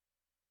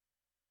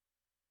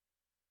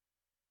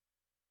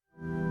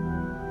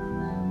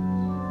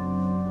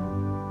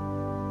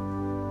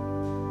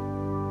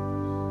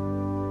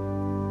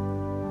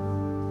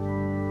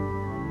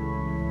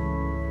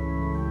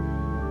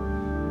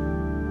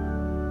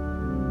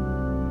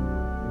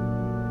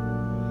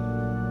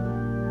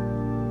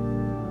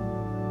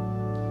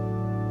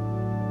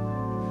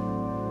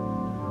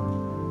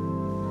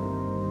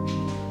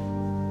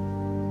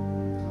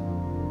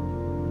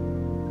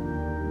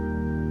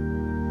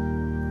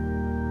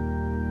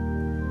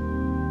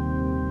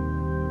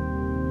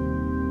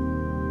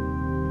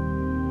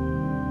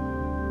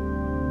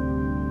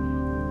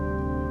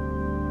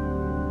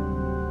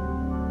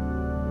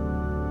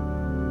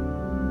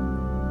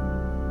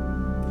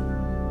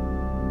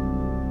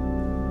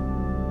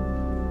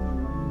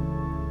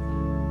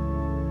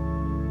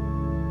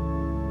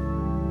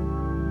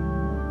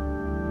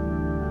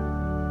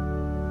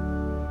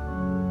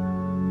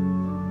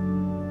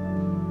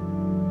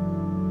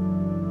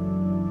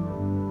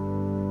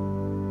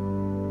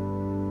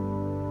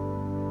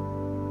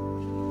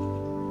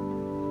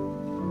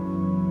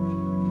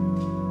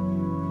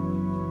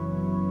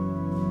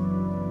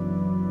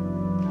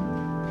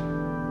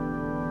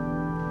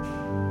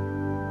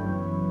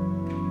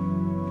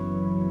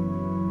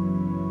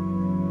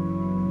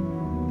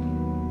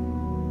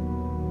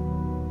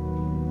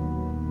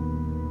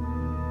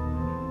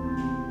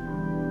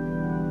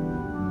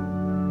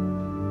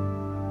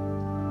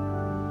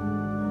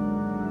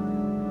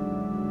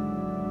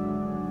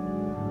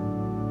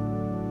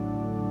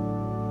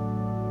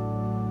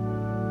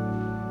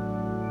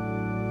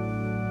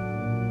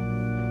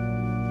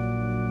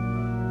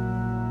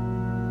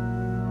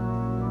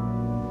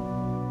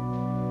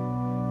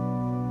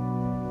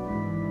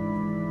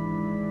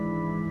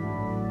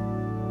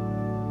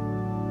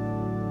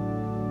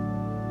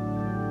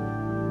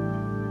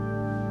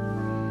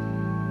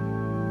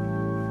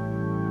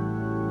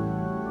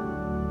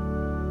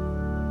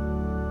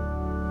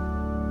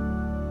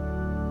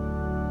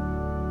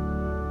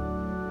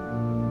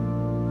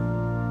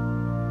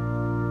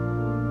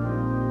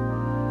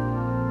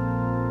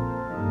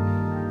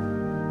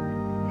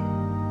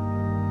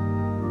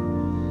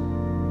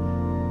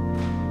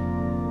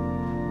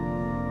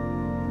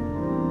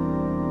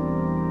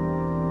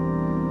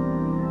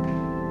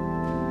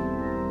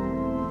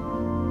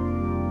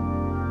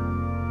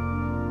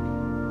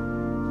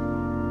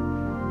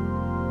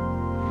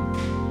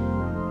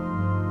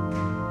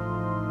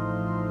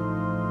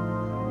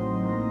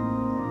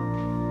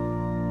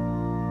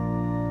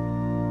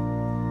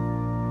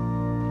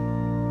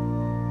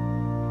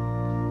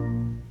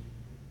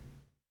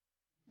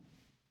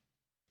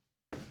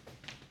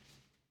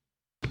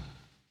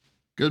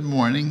Good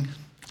morning.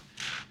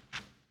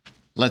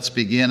 Let's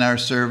begin our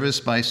service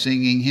by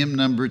singing hymn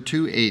number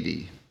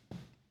 280.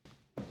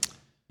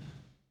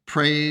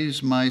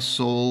 Praise, my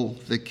soul,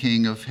 the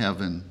King of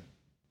heaven.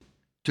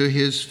 To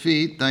his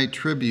feet thy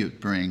tribute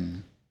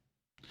bring.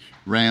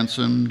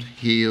 Ransomed,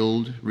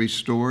 healed,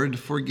 restored,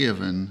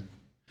 forgiven,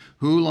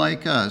 who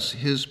like us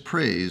his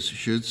praise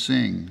should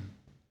sing.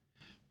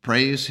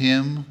 Praise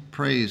him,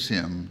 praise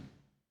him,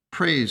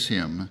 praise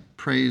him,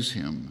 praise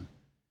him.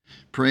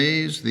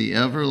 Praise the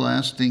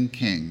everlasting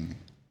King.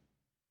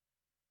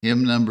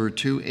 Hymn number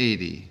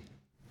 280.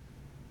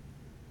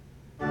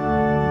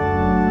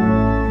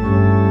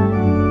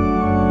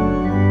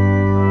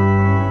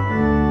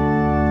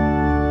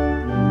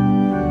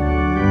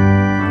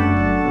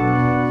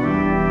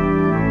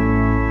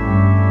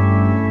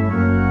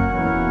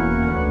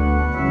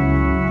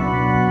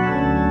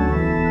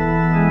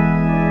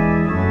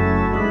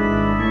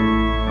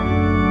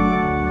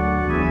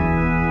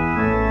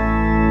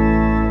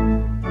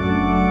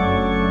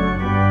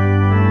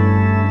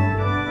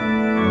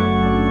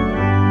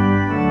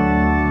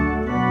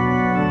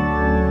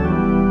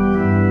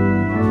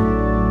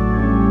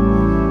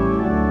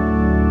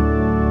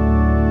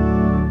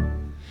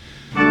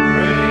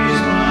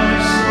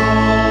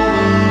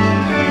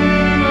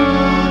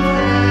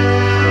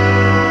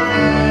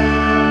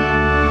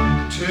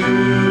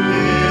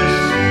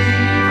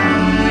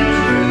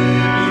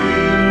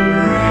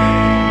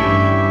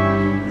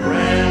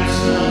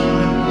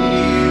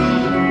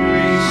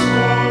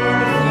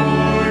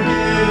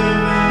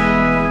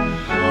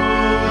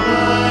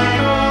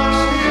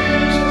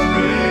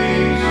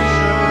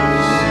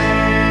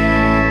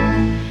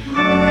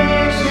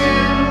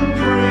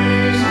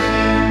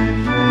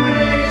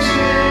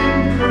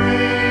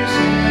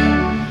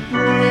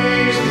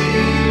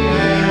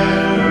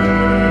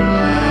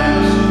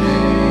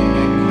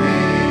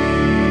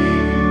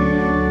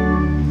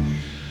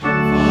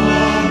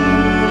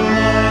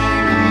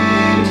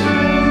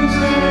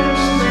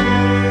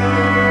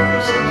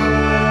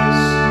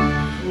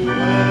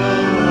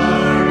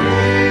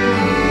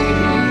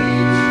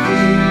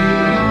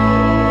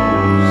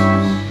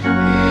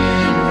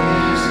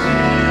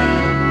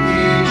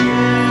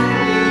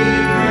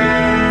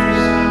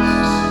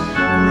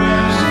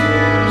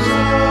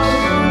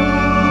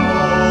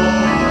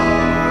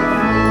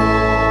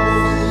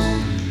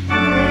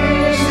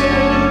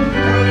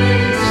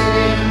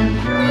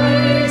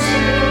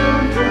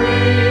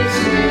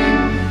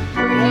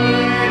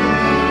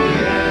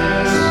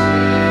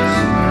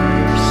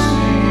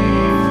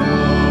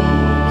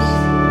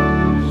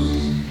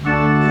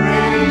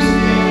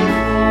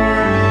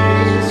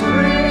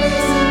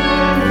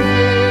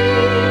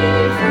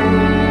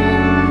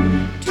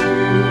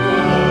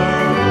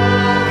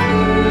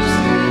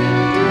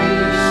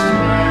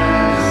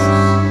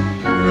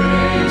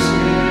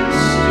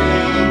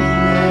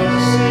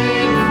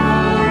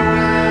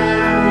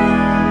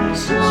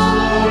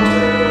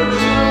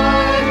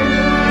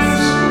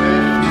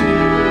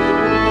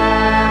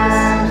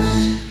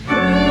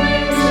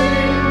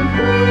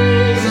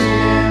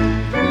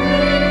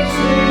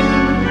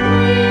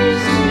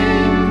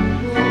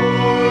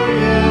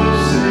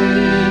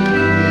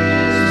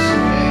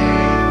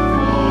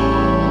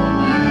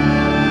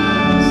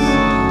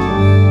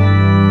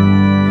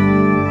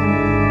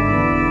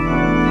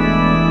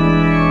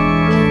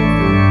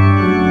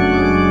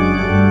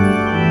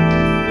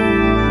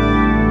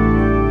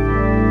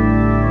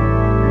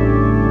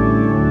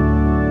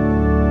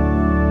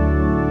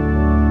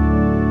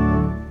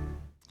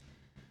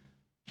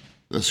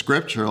 The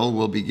scriptural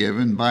will be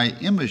given by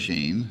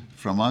Imogen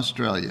from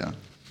Australia.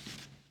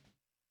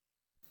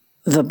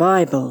 The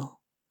Bible,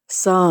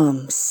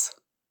 Psalms.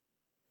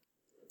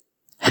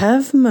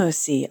 Have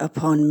mercy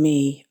upon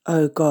me,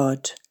 O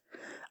God,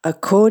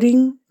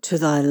 according to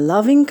thy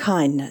loving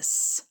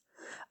kindness,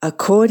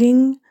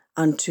 according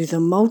unto the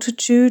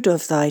multitude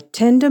of thy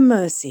tender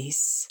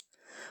mercies.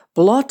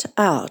 Blot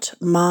out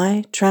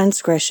my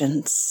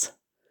transgressions.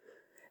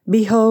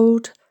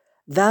 Behold,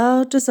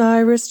 thou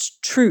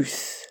desirest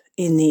truth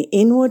in the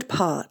inward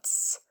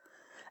parts,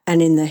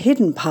 and in the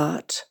hidden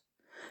part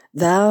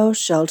thou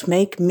shalt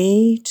make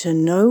me to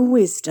know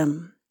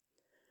wisdom.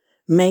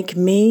 Make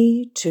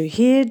me to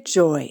hear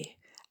joy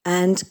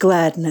and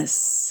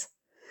gladness.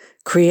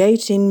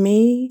 Create in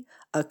me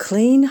a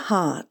clean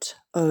heart,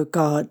 O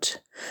God,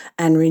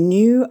 and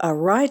renew a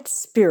right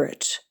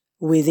spirit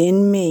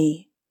within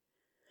me.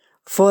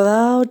 For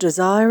thou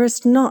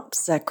desirest not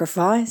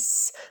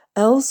sacrifice,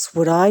 else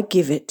would I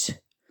give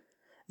it.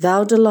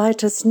 Thou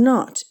delightest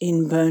not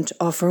in burnt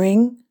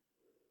offering.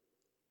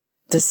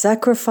 The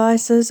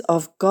sacrifices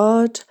of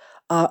God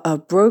are a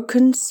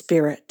broken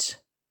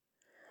spirit.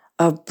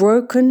 A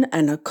broken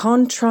and a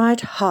contrite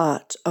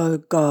heart, O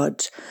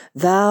God,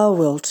 thou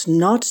wilt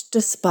not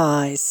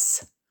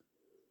despise.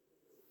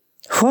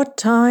 What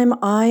time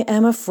I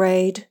am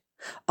afraid,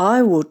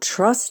 I will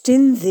trust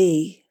in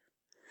thee.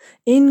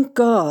 In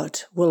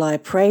God will I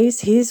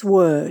praise his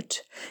word.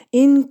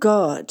 In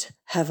God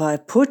have I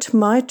put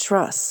my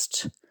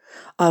trust.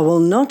 I will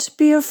not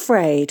be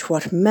afraid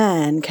what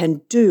man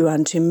can do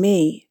unto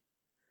me.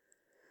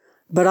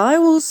 But I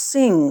will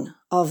sing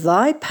of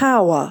thy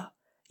power,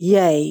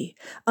 yea,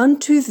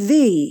 unto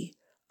thee,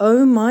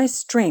 O my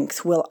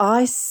strength, will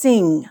I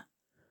sing.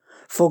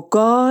 For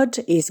God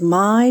is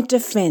my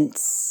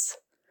defence,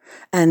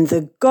 and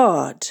the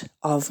God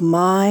of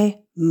my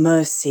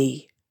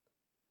mercy.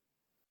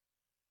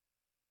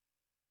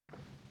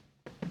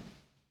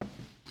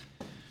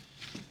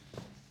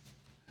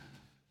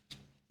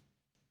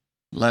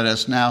 Let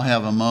us now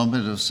have a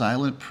moment of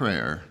silent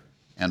prayer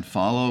and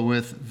follow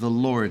with the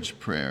Lord's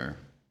Prayer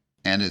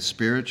and its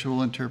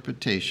spiritual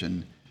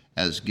interpretation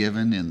as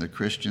given in the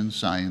Christian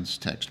Science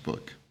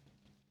textbook.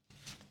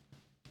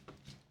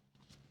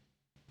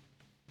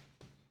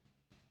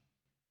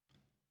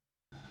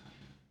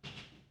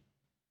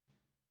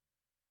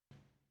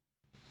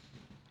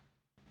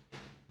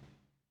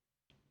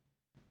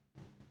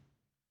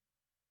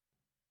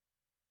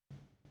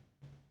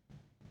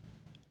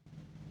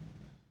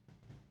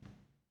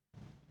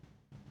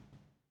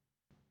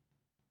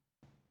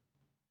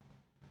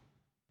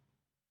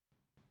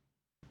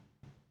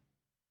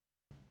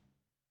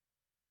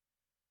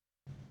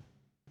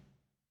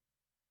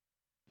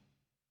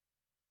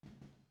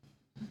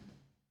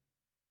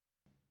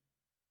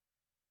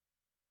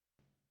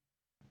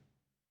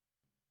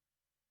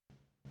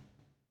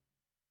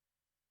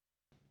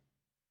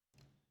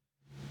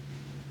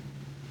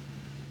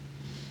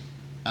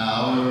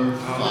 Our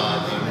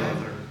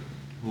Father,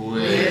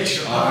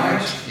 which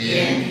art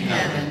in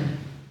heaven.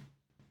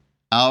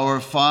 Our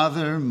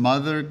Father,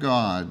 Mother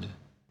God,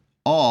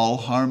 all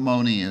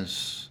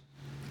harmonious.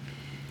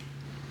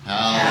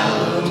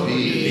 Hallowed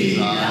be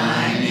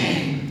thy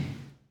name.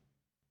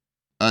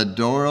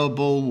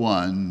 Adorable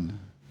One,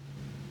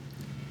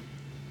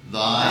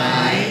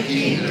 thy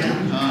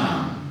kingdom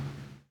come.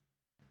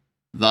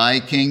 Thy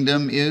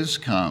kingdom is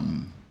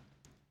come.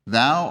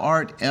 Thou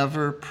art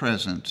ever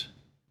present.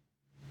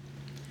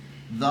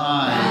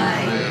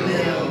 Thy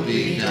will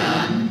be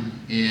done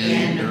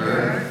in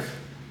earth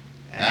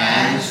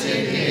as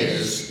it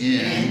is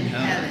in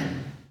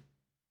heaven.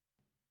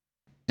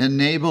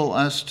 Enable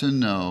us to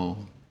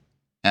know,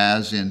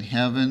 as in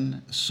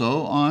heaven,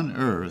 so on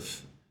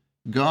earth,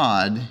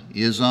 God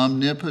is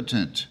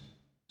omnipotent,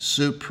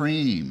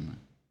 supreme.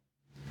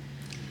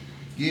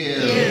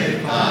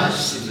 Give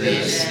us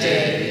this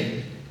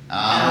day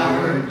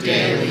our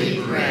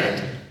daily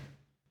bread.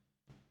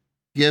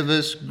 Give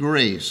us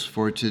grace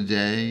for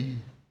today.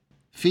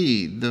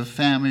 Feed the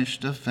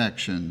famished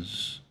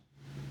affections.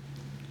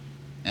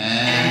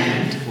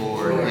 And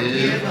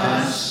forgive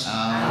us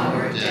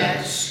our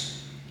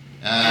debts,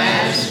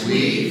 as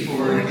we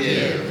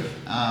forgive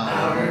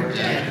our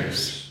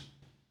debtors.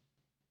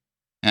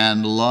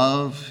 And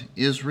love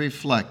is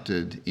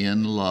reflected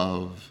in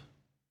love.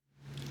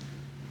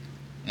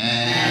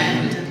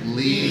 And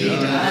lead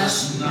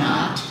us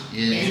not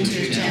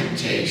into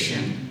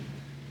temptation,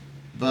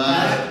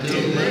 but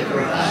deliver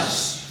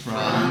us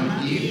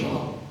from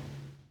evil.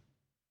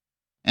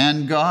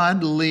 And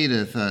God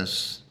leadeth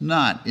us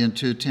not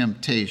into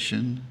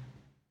temptation,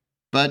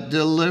 but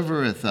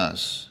delivereth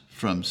us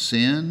from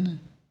sin,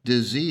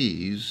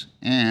 disease,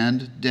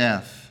 and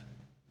death.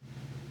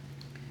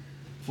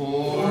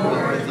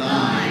 For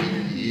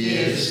thine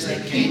is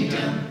the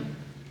kingdom,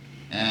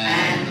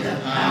 and the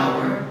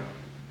power,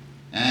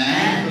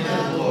 and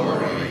the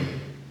glory,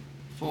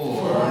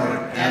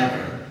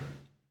 forever.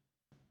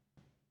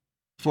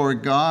 For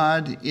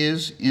God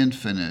is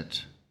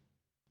infinite,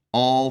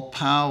 all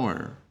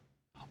power,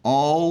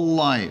 all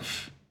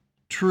life,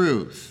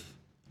 truth,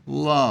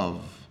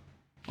 love,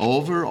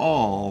 over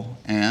all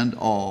and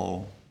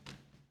all.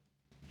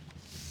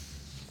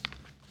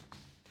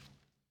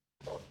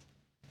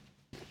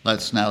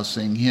 Let's now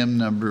sing hymn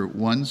number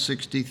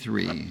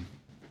 163.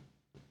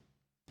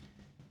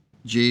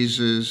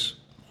 Jesus,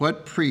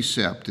 what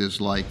precept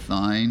is like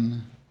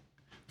thine?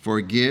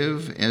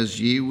 Forgive as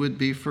ye would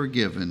be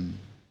forgiven.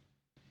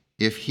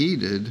 If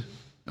heeded,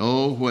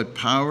 oh, what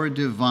power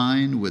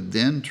divine would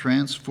then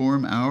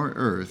transform our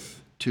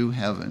earth to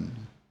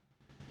heaven.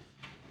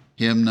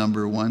 Hymn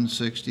number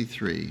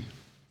 163.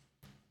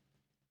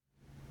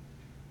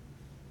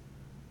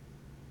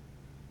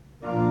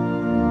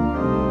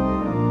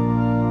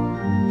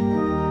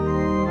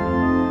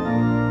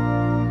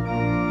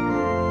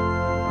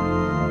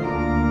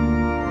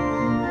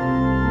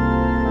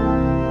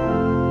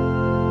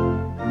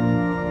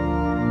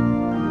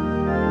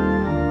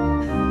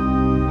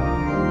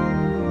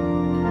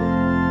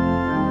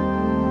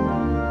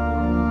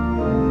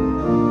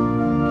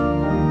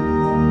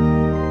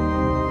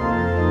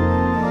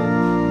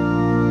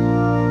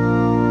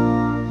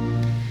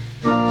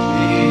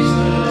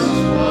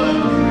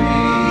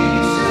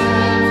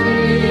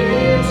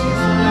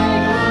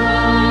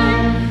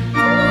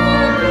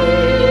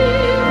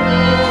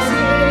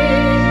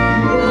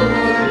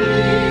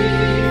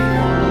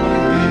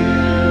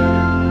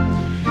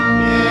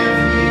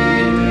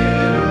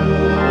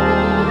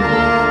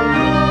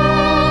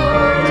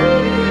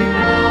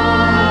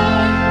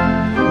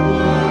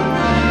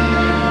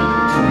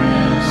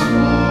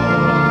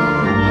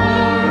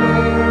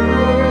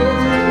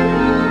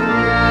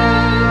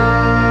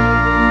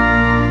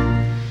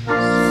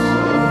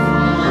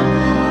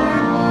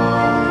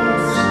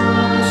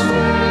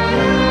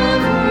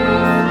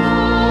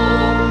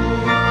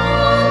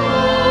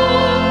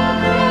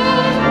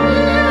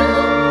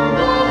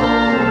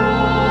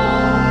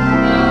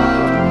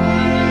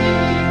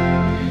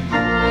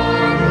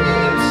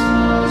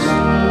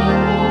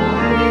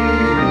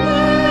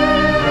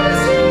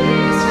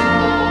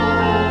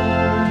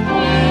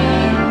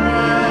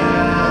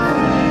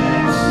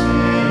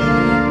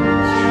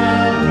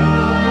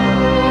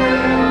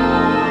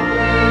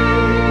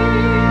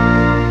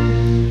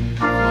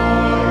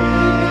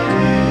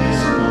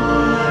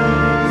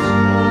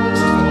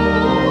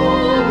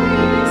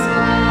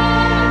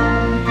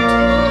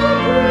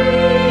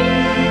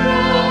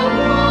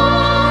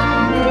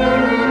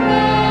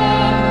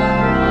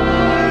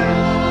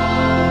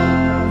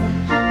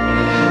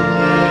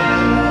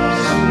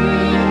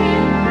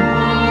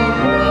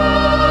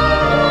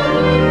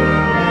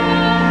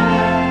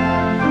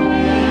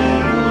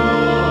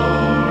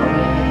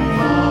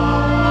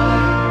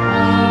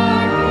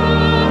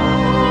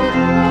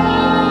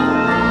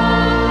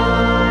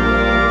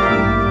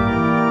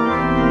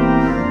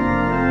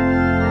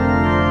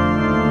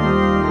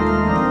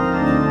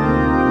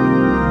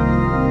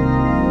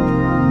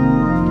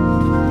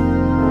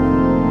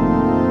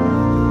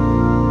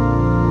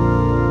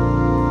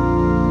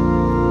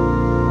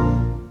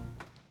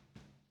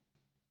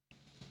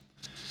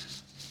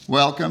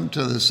 Welcome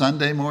to the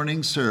Sunday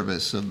morning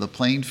service of the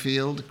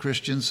Plainfield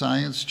Christian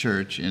Science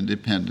Church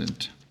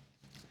Independent.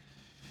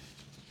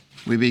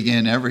 We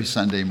begin every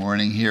Sunday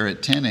morning here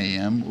at 10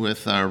 a.m.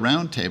 with our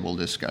roundtable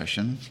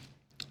discussion,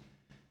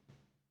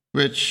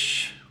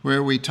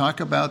 where we talk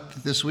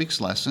about this week's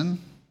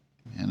lesson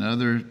and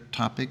other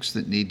topics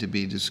that need to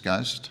be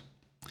discussed,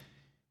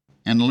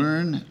 and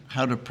learn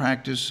how to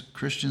practice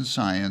Christian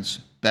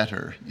Science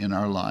better in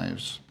our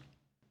lives.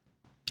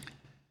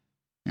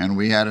 And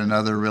we had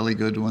another really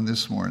good one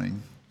this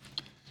morning.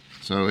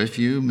 So if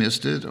you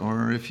missed it,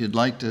 or if you'd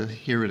like to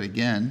hear it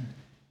again,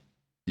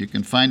 you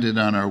can find it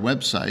on our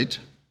website,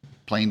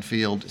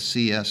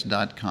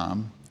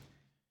 plainfieldcs.com.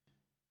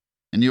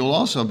 And you'll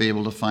also be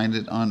able to find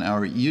it on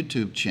our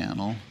YouTube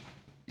channel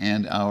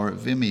and our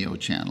Vimeo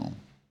channel.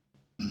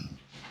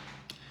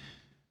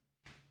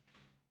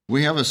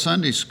 We have a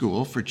Sunday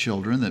school for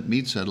children that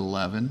meets at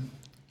 11.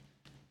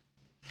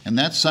 And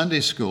that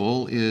Sunday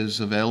school is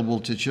available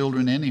to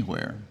children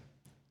anywhere.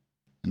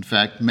 In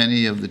fact,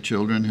 many of the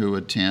children who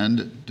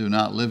attend do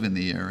not live in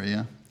the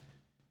area,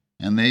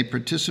 and they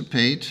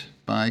participate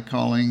by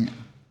calling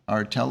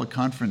our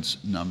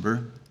teleconference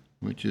number,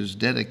 which is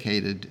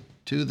dedicated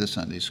to the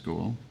Sunday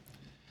school.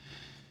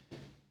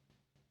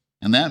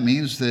 And that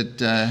means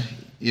that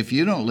if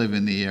you don't live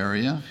in the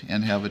area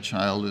and have a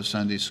child of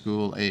Sunday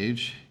school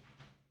age,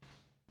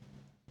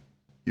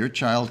 your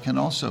child can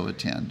also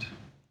attend.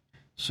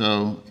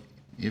 So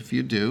if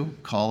you do,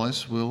 call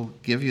us. We'll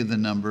give you the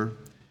number,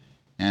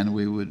 and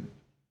we would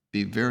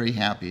be very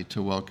happy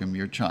to welcome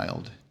your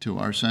child to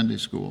our Sunday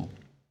school.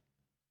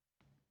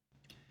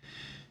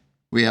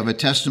 We have a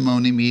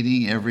testimony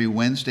meeting every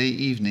Wednesday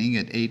evening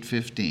at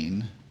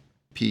 8:15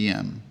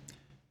 p.m.,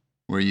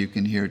 where you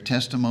can hear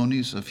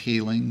testimonies of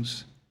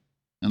healings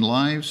and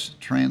lives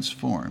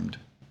transformed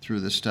through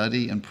the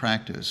study and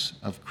practice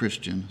of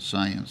Christian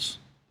Science.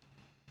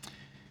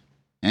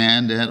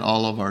 And at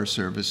all of our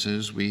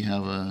services, we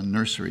have a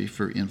nursery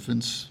for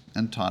infants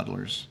and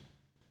toddlers.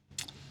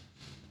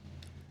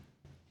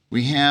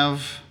 We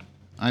have,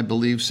 I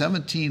believe,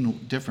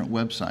 17 different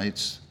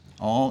websites,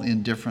 all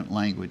in different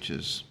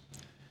languages.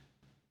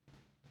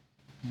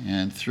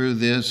 And through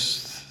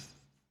this,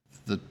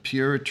 the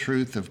pure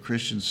truth of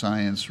Christian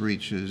Science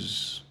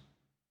reaches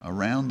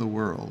around the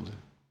world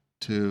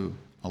to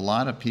a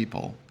lot of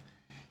people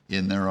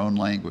in their own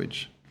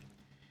language.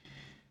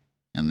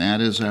 And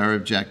that is our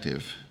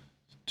objective,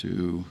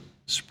 to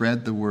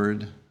spread the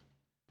word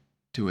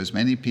to as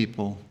many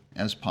people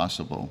as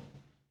possible.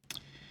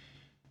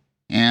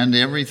 And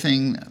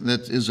everything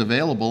that is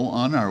available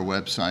on our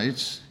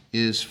websites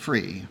is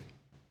free.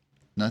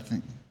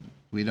 Nothing,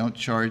 we don't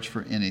charge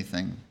for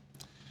anything.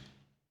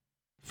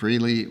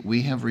 Freely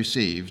we have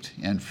received,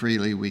 and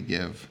freely we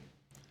give.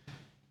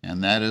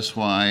 And that is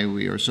why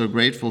we are so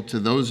grateful to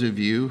those of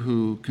you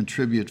who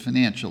contribute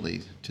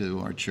financially to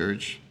our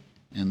church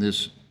in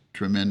this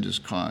tremendous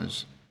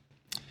cause.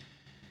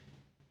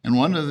 And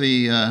one of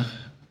the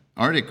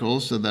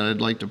articles that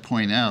I'd like to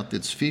point out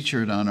that's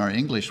featured on our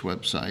English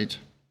website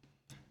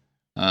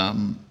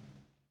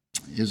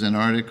is an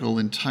article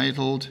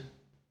entitled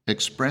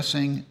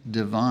Expressing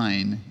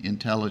Divine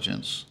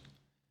Intelligence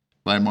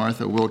by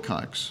Martha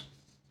Wilcox.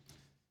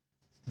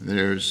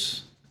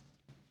 There's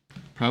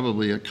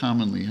probably a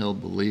commonly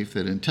held belief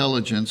that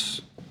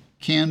intelligence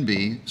can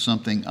be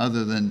something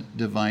other than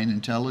divine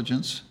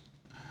intelligence,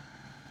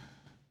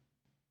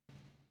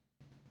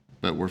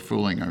 but we're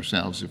fooling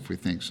ourselves if we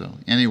think so.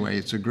 Anyway,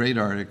 it's a great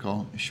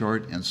article,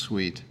 short and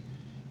sweet,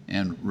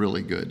 and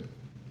really good.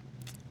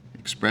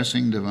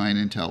 Expressing Divine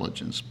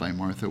Intelligence by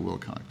Martha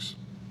Wilcox.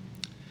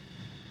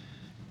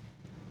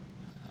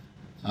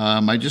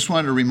 I just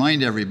want to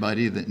remind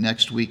everybody that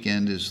next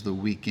weekend is the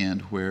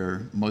weekend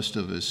where most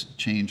of us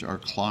change our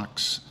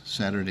clocks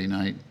Saturday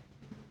night.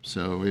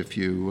 So if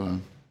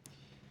you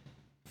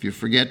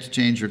forget to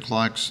change your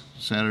clocks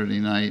Saturday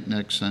night,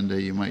 next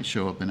Sunday you might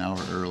show up an hour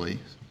early.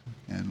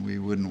 And we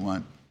wouldn't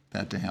want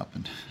that to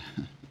happen.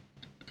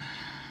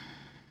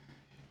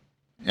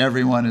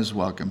 Everyone is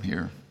welcome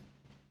here.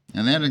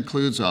 And that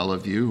includes all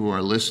of you who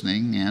are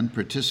listening and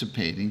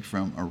participating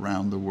from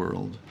around the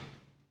world.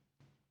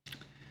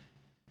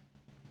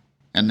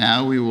 And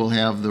now we will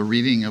have the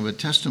reading of a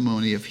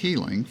testimony of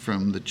healing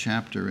from the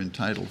chapter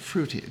entitled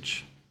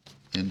Fruitage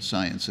in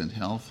Science and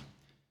Health,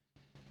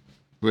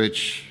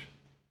 which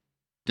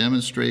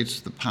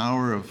demonstrates the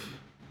power of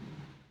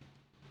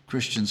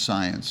Christian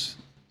Science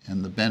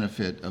and the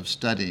benefit of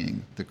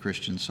studying the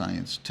Christian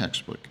Science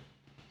textbook.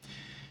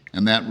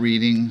 And that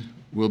reading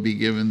will be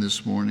given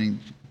this morning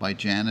by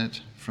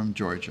Janet from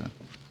Georgia.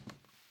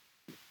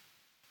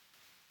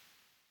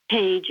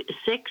 Page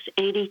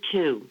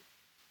 682.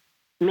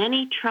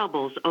 Many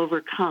troubles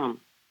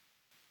overcome.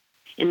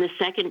 In the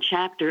second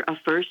chapter of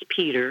 1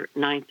 Peter,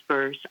 9th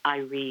verse, I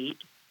read,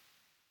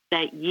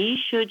 that ye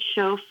should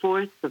show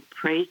forth the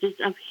praises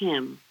of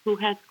him who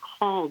hath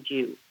called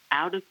you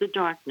out of the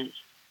darkness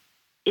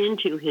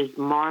into his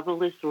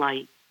marvelous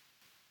light.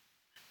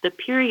 The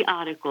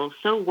periodical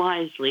so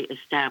wisely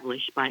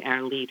established by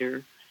our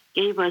leader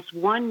gave us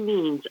one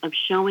means of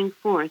showing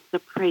forth the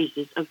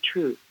praises of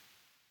truth.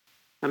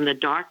 From the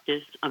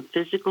darkness of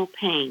physical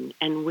pain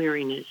and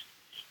weariness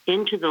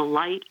into the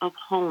light of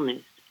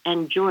wholeness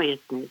and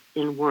joyousness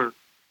in work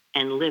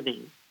and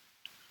living.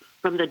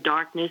 From the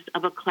darkness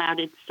of a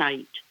clouded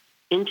sight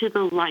into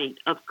the light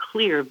of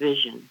clear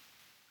vision.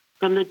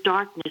 From the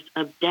darkness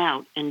of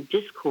doubt and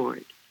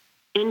discord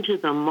into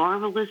the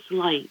marvelous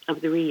light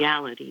of the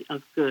reality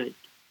of good.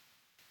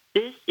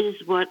 This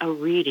is what a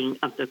reading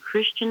of the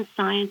Christian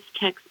Science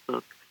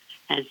textbook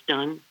has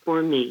done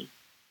for me.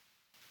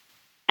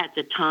 At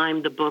the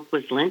time the book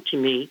was lent to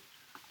me,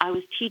 I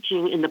was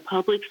teaching in the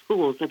public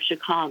schools of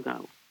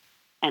Chicago,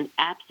 and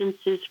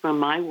absences from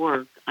my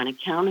work on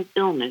account of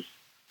illness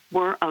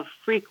were of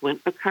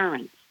frequent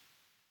occurrence.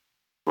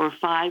 For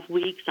 5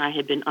 weeks, I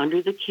had been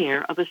under the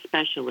care of a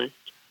specialist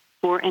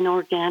for an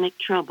organic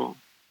trouble,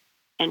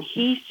 and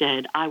he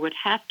said I would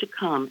have to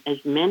come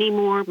as many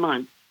more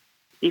months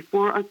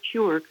before a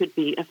cure could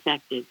be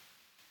effected.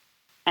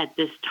 At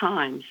this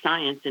time,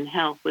 Science and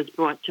Health was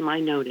brought to my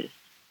notice.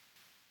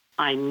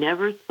 I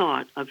never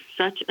thought of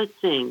such a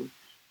thing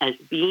as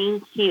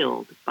being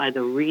healed by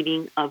the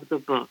reading of the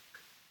book.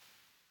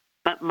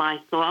 But my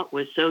thought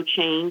was so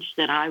changed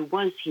that I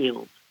was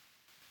healed,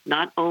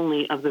 not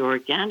only of the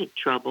organic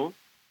trouble,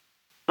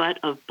 but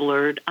of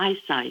blurred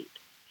eyesight,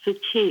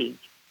 fatigue,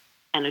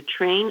 and a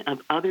train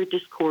of other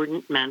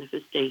discordant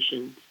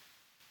manifestations.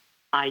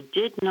 I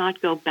did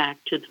not go back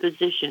to the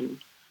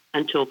physician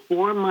until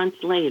 4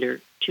 months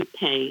later to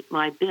pay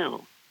my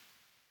bill,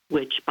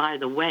 which, by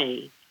the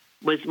way,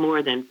 was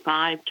more than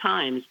 5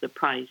 times the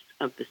price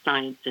of the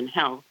Science and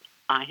Health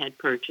I had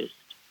purchased.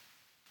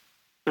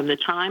 From the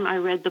time I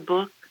read the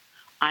book,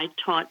 I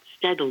taught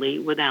steadily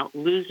without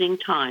losing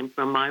time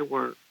from my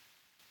work.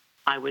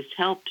 I was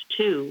helped,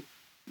 too,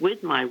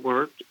 with my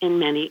work in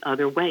many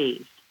other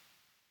ways.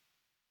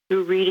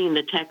 Through reading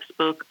the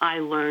textbook, I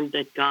learned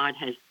that God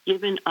has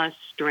given us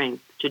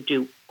strength to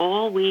do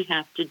all we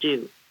have to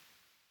do,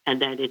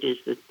 and that it is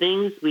the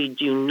things we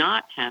do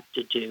not have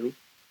to do,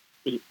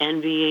 the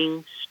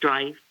envying,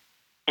 strife,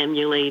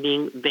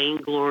 emulating,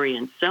 vainglory,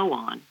 and so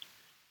on,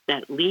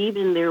 that leave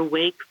in their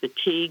wake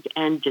fatigue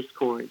and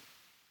discord.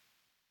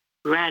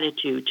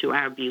 Gratitude to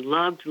our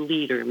beloved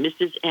leader,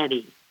 Mrs.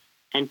 Eddy,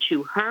 and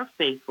to her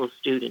faithful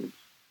students,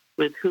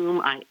 with whom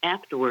I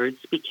afterwards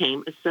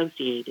became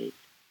associated,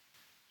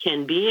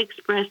 can be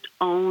expressed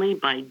only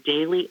by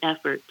daily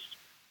efforts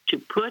to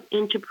put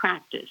into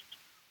practice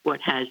what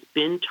has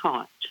been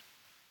taught.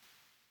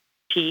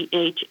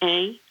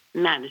 PHA,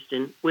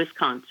 Madison,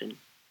 Wisconsin.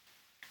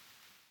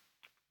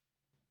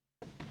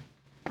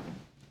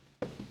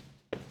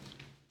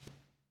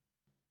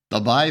 The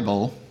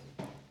Bible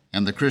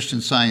and the Christian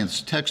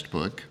Science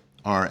textbook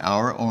are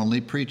our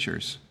only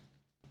preachers.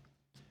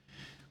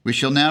 We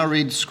shall now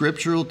read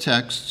scriptural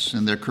texts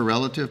and their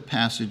correlative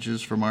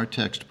passages from our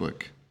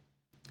textbook.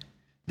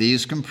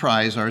 These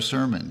comprise our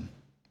sermon.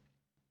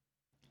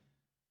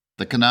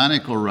 The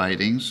canonical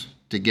writings,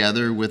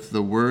 together with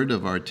the word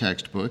of our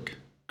textbook,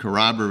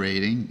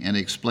 corroborating and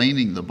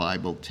explaining the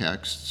Bible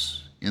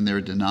texts in their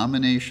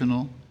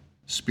denominational,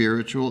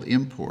 spiritual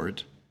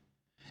import,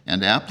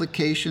 and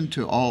application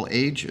to all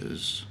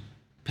ages,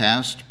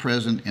 past,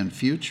 present, and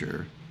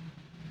future,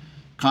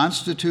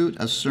 constitute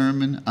a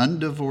sermon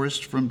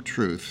undivorced from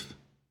truth,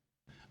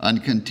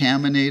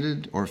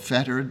 uncontaminated or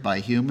fettered by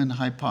human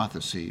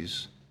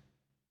hypotheses,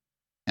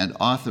 and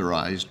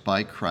authorized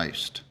by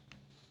Christ.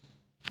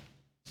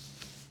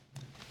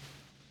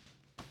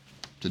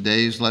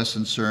 Today's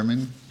lesson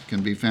sermon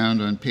can be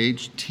found on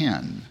page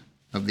 10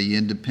 of the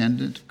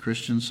Independent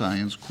Christian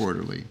Science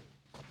Quarterly.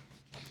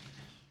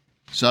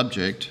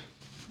 Subject: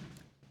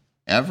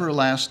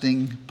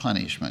 everlasting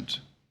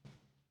punishment.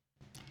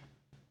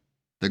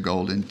 The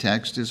golden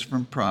text is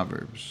from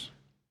Proverbs.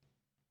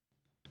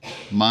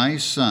 My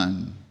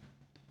son,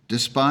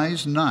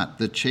 despise not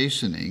the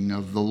chastening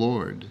of the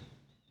Lord,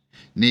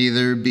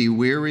 neither be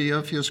weary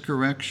of his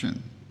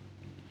correction.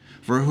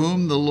 For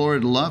whom the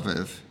Lord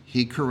loveth,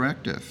 he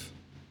correcteth,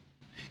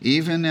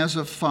 even as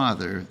a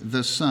father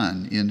the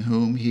son in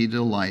whom he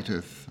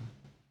delighteth.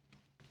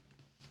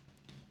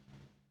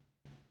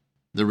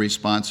 The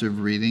responsive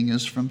reading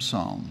is from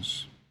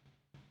Psalms.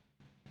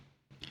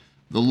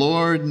 The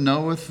Lord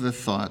knoweth the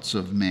thoughts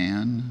of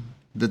man,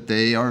 that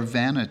they are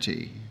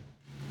vanity.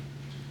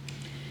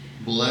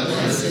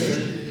 Blessed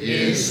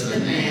is the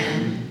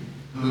man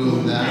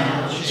whom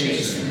thou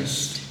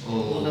chastenest, O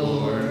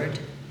Lord,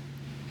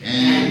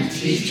 and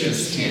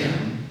teachest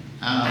him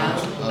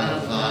out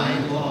of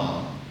thy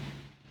law,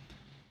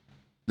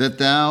 that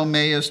thou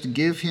mayest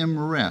give him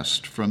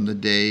rest from the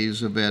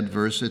days of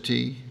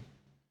adversity,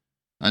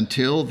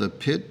 until the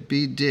pit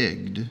be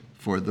digged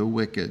for the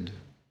wicked.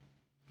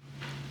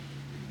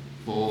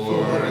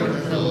 For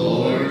the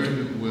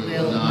Lord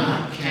will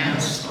not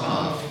cast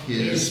off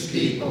his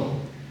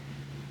people,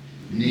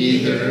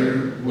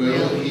 neither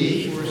will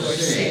he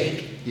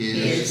forsake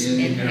his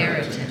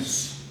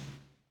inheritance.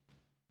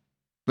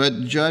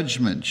 But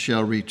judgment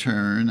shall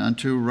return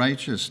unto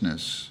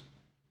righteousness,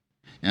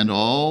 and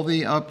all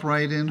the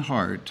upright in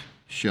heart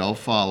shall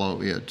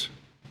follow it.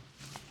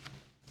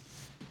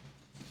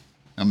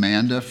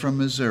 Amanda from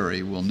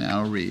Missouri will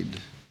now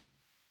read.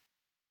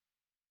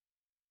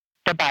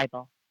 The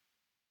Bible.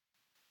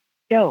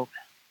 Job.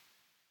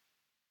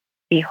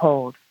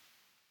 Behold,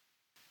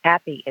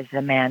 happy is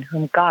the man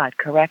whom God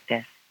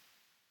correcteth.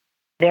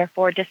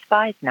 Therefore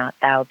despise not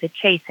thou the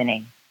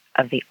chastening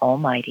of the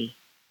Almighty.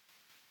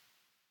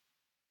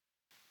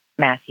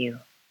 Matthew.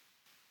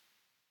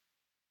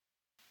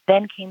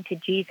 Then came to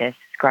Jesus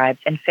scribes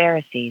and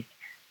Pharisees,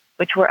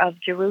 which were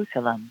of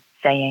Jerusalem,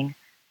 saying,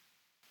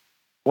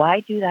 Why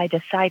do thy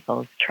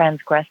disciples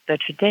transgress the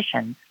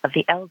traditions of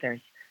the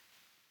elders?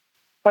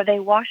 For they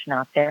wash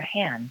not their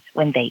hands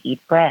when they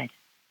eat bread.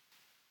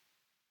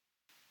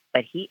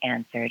 But he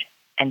answered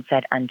and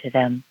said unto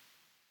them,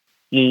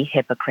 Ye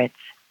hypocrites,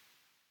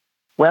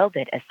 well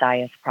did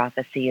Esaias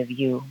prophesy of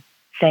you,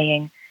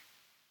 saying,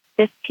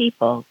 This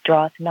people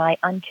draweth nigh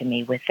unto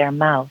me with their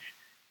mouth,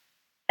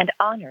 and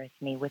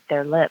honoreth me with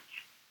their lips,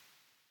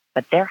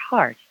 but their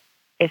heart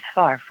is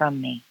far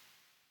from me.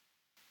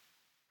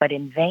 But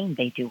in vain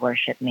they do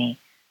worship me,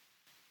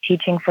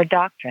 teaching for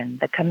doctrine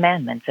the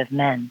commandments of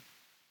men.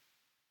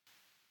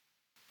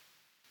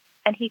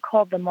 And he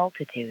called the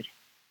multitude,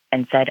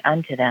 and said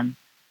unto them,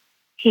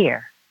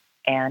 Hear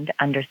and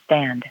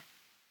understand.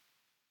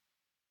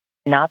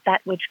 Not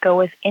that which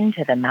goeth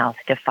into the mouth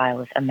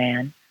defileth a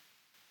man,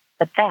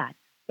 but that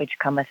which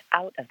cometh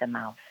out of the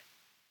mouth,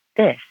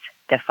 this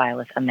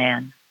defileth a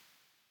man.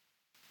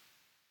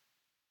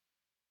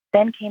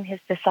 Then came his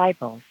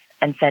disciples,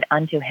 and said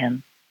unto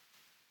him,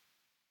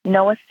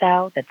 Knowest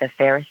thou that the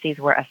Pharisees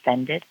were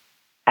offended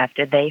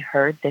after they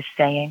heard this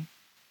saying?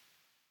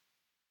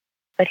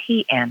 But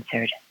he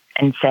answered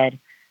and said,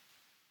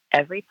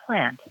 Every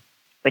plant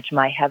which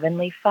my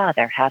heavenly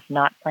Father hath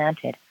not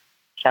planted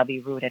shall be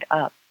rooted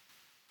up.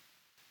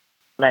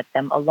 Let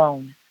them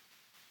alone.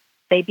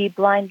 They be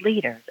blind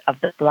leaders of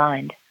the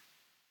blind.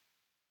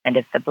 And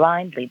if the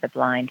blind lead the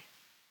blind,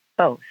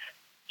 both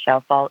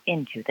shall fall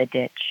into the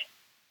ditch.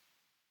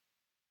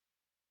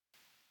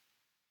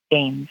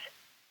 James.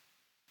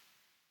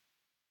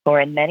 For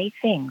in many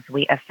things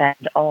we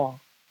offend all.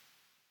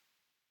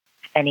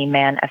 If any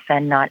man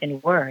offend not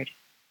in word,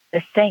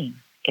 the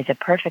same is a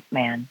perfect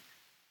man,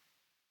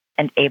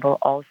 and able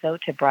also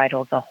to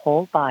bridle the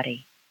whole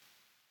body.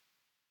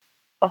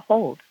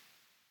 Behold,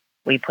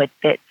 we put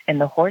bits in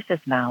the horses'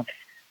 mouths,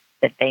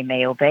 that they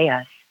may obey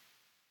us,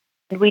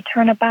 and we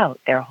turn about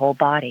their whole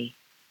body.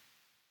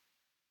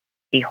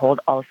 Behold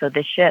also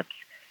the ships,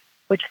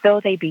 which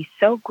though they be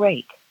so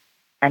great,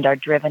 and are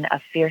driven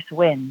of fierce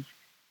winds,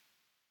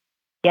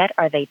 yet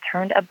are they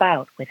turned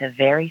about with a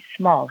very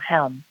small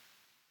helm,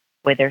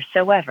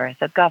 whithersoever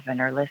the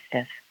governor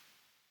listeth.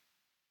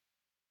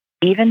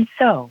 Even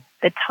so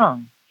the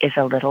tongue is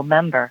a little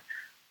member,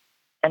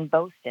 and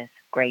boasteth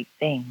great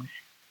things.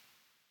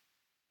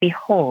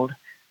 Behold,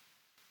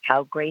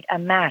 how great a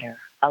matter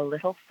a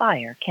little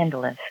fire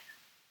kindleth.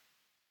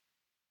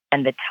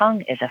 And the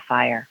tongue is a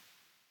fire,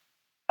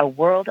 a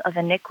world of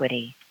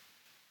iniquity.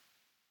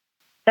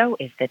 So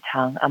is the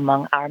tongue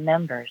among our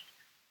members,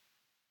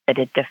 that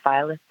it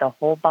defileth the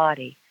whole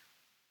body,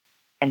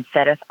 and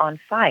setteth on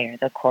fire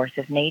the course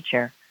of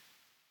nature,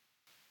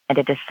 and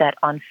it is set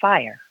on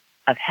fire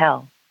of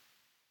hell.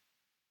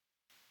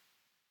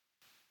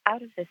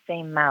 Out of the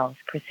same mouth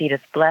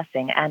proceedeth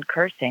blessing and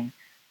cursing.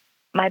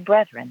 My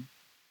brethren,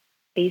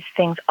 these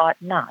things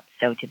ought not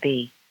so to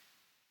be.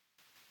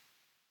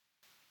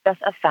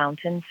 Doth a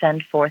fountain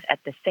send forth at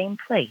the same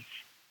place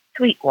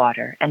sweet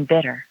water and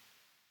bitter?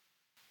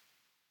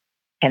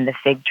 Can the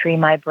fig tree,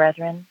 my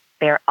brethren,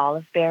 bear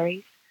olive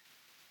berries,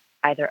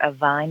 either a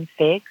vine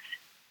figs?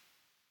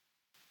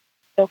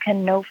 So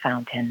can no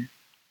fountain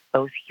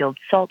both yield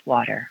salt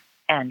water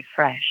and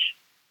fresh.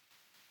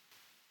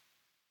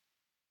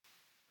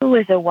 Who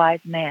is a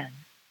wise man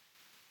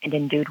and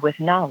endued with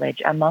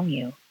knowledge among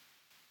you?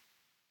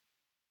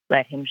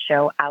 Let him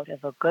show out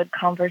of a good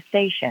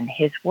conversation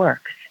his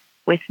works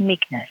with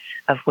meekness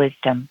of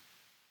wisdom.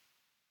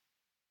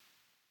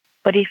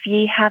 But if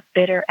ye have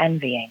bitter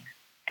envying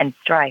and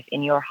strife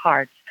in your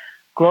hearts,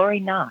 glory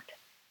not,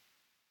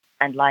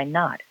 and lie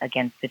not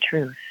against the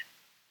truth.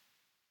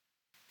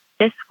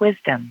 This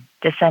wisdom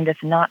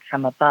descendeth not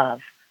from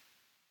above,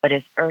 but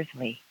is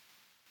earthly,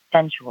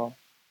 sensual,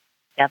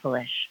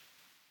 devilish.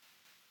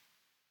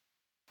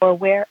 For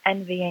where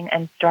envying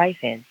and strife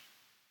is,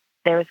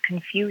 there is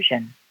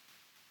confusion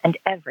and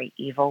every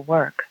evil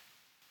work.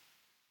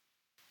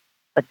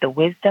 But the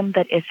wisdom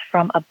that is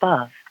from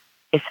above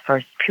is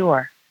first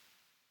pure,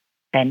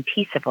 then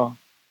peaceable,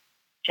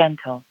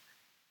 gentle,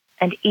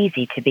 and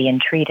easy to be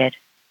entreated,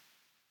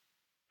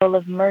 full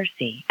of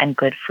mercy and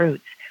good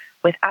fruits,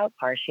 without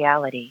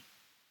partiality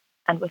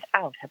and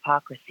without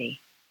hypocrisy.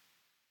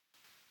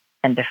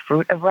 And the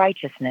fruit of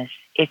righteousness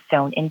is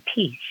sown in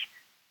peace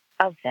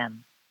of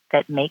them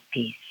that make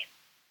peace.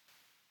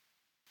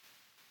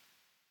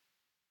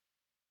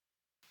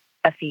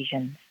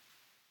 Ephesians.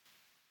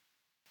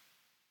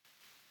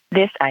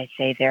 This I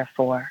say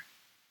therefore,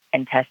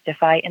 and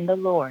testify in the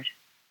Lord,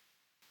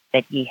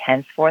 that ye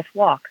henceforth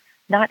walk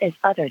not as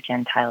other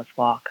Gentiles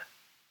walk,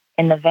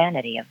 in the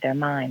vanity of their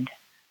mind,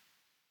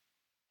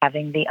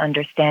 having the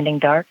understanding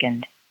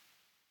darkened,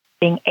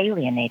 being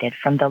alienated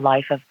from the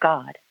life of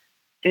God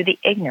through the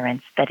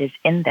ignorance that is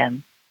in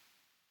them,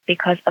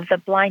 because of the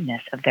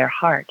blindness of their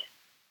heart,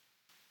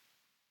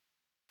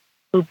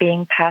 who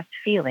being past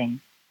feeling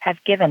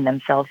have given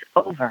themselves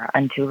over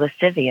unto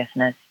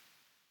lasciviousness,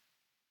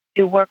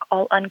 to work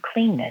all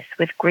uncleanness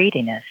with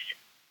greediness.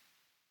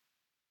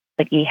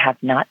 But ye have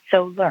not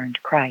so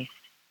learned Christ.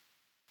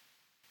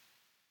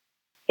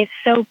 If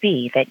so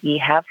be that ye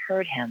have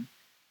heard him,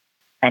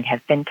 and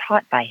have been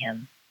taught by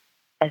him,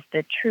 as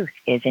the truth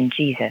is in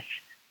Jesus,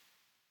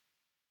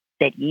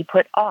 that ye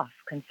put off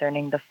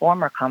concerning the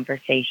former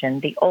conversation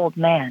the old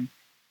man,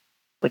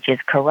 which is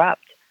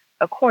corrupt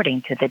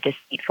according to the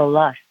deceitful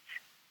lusts,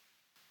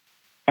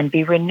 and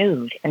be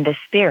renewed in the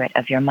spirit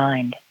of your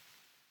mind,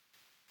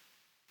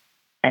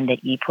 and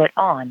that ye put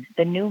on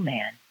the new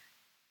man,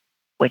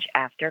 which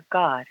after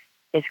God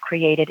is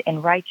created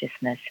in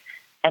righteousness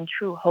and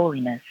true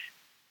holiness.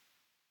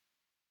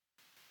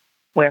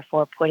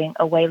 Wherefore, putting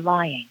away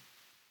lying,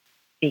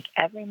 speak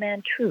every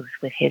man truth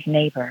with his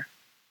neighbor,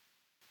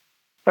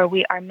 for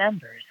we are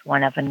members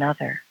one of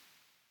another.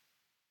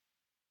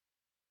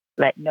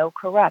 Let no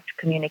corrupt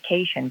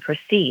communication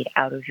proceed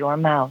out of your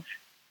mouth,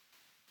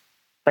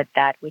 but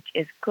that which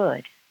is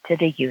good to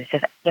the use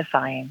of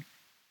edifying,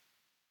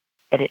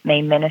 that it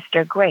may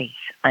minister grace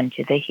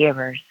unto the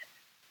hearers.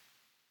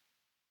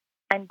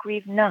 And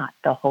grieve not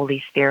the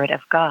Holy Spirit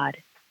of God,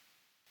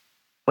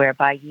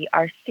 whereby ye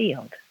are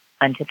sealed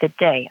unto the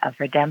day of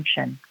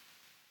redemption.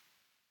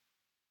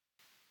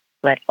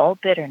 Let all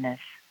bitterness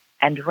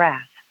and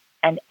wrath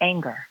and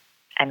anger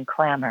and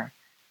clamor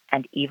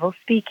and evil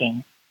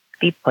speaking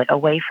be put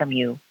away from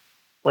you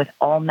with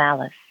all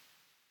malice.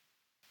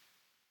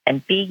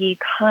 And be ye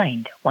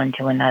kind one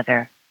to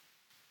another,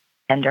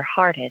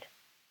 tender-hearted,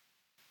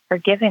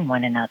 forgiving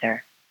one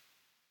another,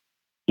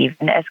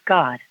 even as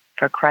God,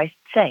 for Christ's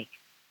sake,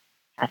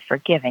 hath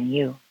forgiven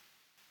you.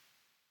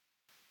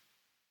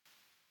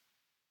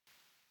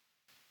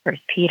 1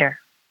 Peter.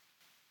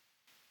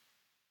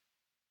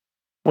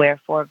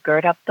 Wherefore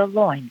gird up the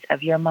loins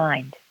of your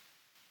mind,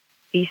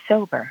 be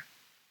sober,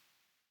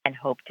 and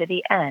hope to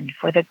the end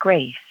for the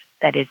grace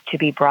that is to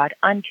be brought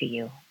unto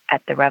you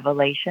at the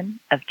revelation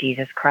of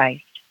Jesus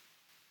Christ.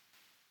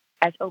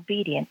 As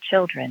obedient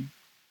children,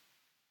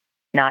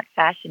 not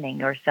fashioning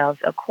yourselves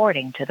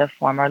according to the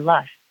former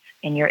lusts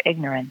in your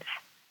ignorance,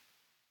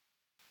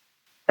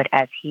 but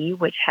as he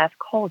which hath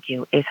called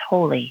you is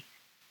holy,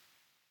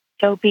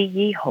 so be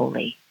ye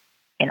holy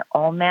in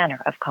all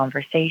manner of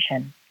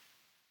conversation.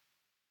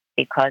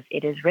 Because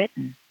it is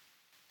written,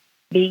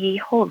 Be ye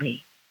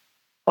holy,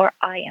 for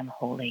I am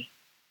holy.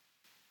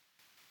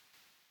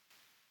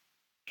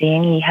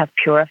 Seeing ye have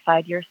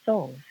purified your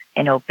souls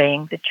in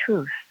obeying the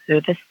truth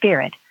through the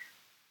Spirit,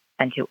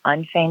 unto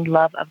unfeigned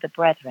love of the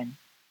brethren,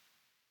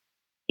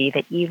 see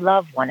that ye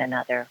love one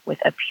another with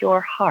a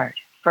pure heart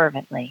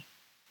fervently,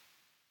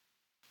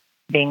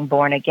 being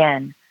born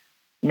again,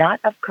 not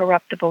of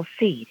corruptible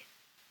seed,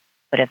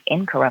 but of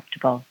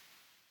incorruptible,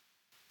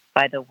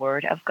 by the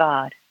word of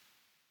God,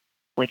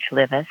 which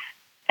liveth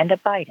and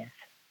abideth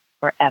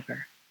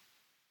forever.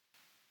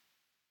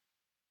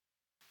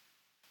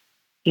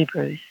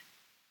 Hebrews.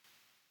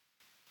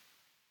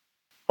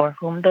 For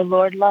whom the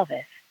Lord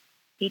loveth,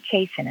 he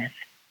chasteneth,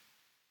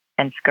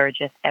 and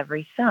scourgeth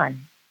every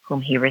son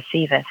whom he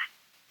receiveth.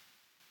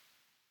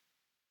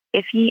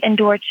 If ye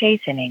endure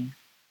chastening,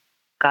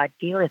 God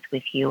dealeth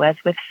with you as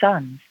with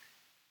sons.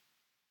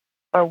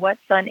 For what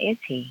son is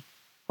he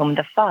whom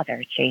the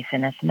Father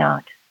chasteneth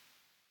not?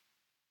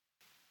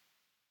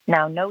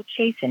 Now no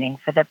chastening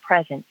for the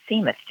present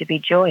seemeth to be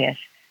joyous,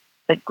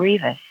 but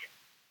grievous.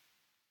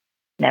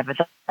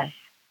 Nevertheless,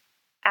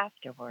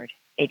 afterward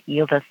it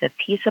yieldeth the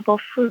peaceable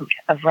fruit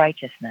of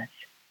righteousness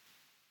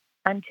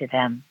unto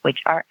them which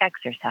are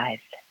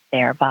exercised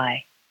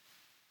thereby.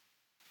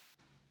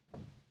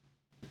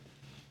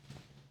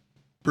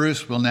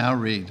 Bruce will now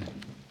read.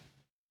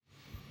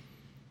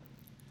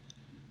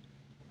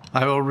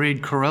 I will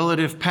read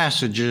correlative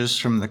passages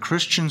from the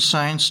Christian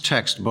Science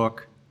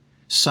textbook,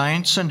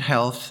 Science and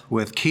Health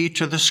with Key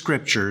to the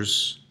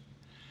Scriptures,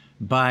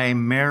 by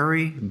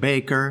Mary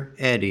Baker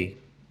Eddy.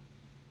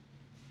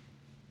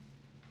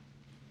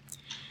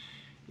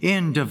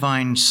 In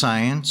divine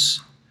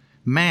science,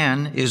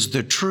 man is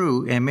the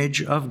true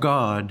image of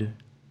God.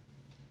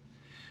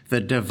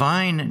 The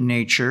divine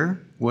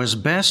nature was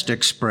best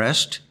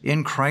expressed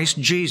in Christ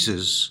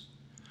Jesus,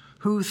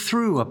 who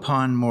threw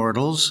upon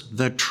mortals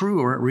the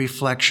truer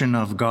reflection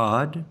of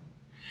God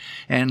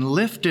and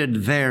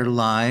lifted their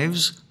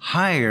lives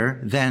higher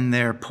than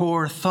their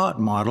poor thought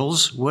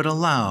models would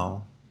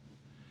allow.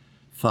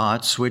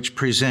 Thoughts which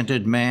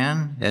presented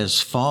man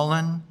as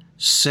fallen,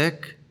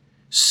 sick,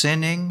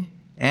 sinning,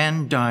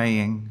 and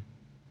dying.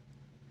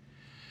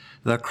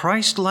 The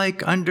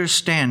Christ-like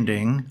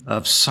understanding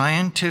of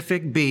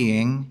scientific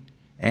being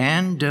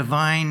and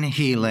divine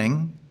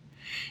healing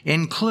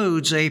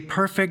includes a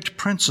perfect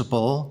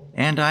principle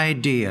and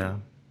idea,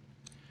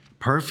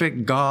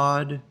 perfect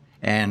God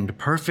and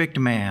perfect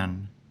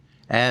man,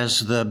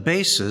 as the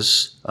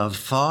basis of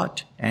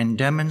thought and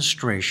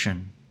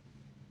demonstration.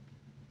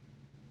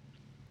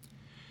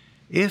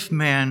 If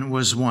man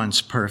was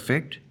once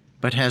perfect,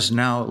 but has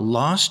now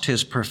lost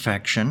his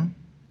perfection,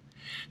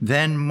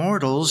 then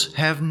mortals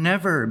have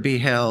never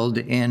beheld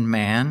in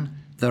man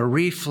the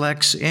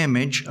reflex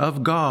image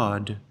of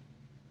God.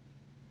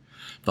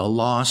 The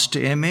lost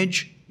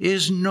image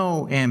is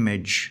no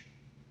image.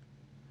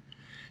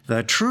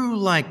 The true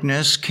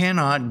likeness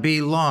cannot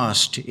be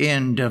lost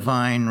in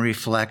divine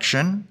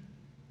reflection.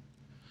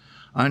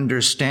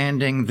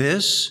 Understanding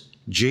this,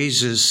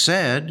 Jesus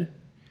said,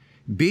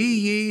 "Be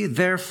ye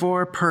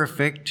therefore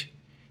perfect,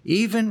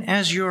 even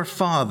as your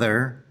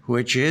Father,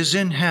 which is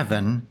in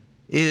heaven,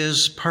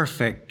 is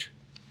perfect."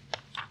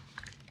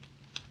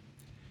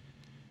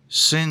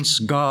 Since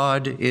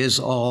God is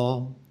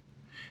all,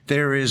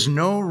 there is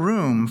no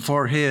room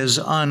for his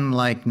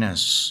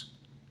unlikeness.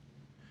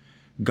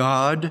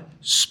 God,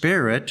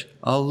 Spirit,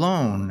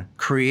 alone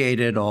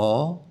created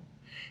all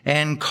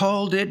and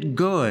called it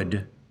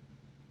good.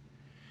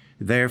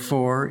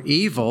 Therefore,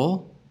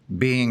 evil,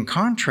 being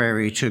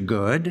contrary to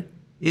good,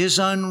 is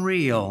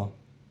unreal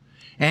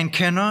and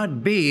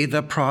cannot be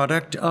the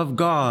product of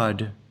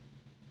God.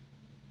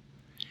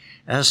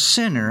 A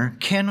sinner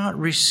cannot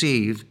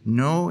receive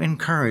no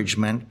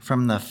encouragement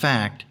from the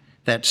fact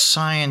that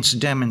science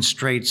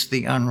demonstrates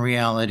the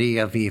unreality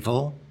of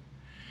evil,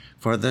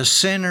 for the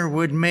sinner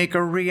would make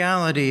a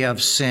reality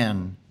of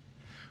sin,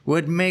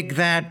 would make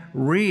that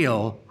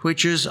real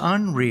which is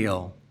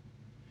unreal,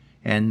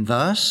 and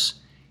thus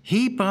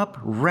heap up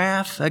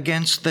wrath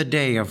against the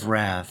day of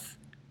wrath.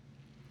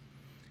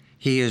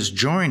 He is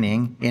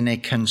joining in a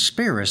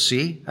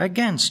conspiracy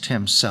against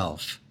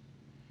himself,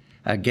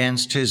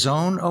 against his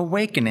own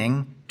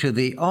awakening to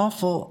the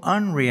awful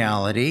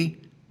unreality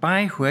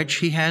by which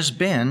he has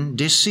been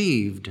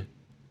deceived.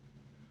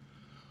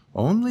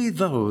 Only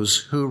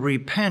those who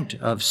repent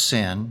of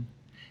sin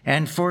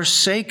and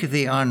forsake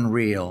the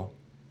unreal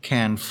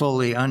can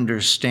fully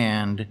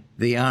understand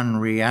the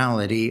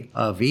unreality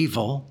of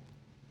evil.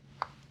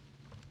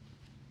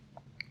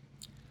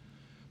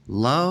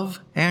 Love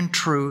and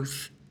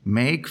truth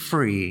make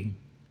free,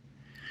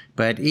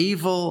 but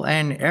evil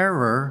and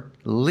error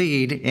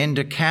lead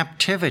into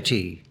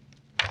captivity.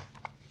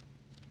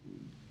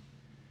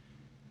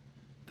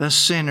 The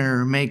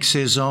sinner makes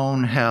his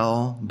own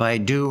hell by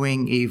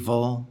doing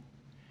evil,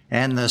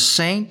 and the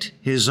saint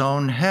his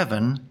own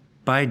heaven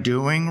by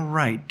doing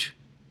right.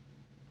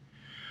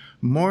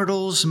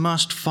 Mortals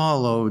must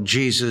follow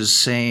Jesus'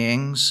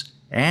 sayings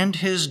and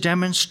his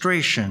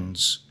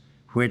demonstrations,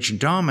 which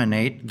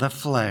dominate the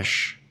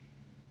flesh.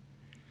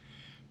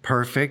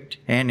 Perfect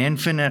and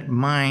infinite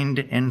mind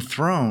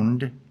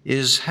enthroned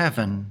is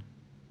heaven.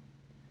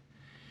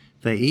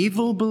 The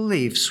evil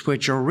beliefs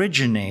which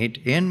originate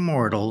in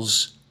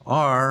mortals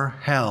are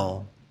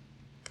hell.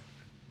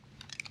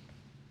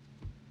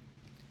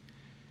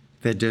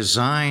 The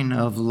design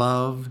of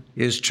love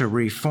is to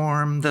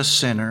reform the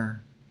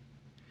sinner.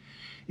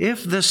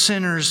 If the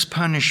sinner's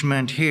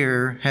punishment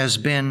here has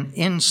been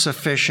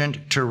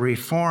insufficient to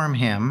reform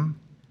him,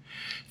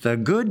 the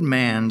good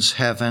man's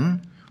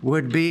heaven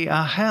would be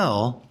a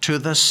hell to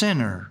the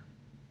sinner.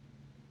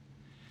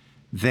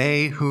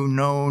 They who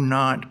know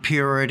not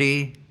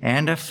purity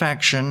and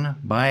affection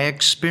by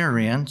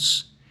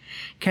experience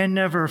can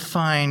never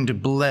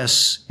find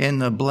bliss in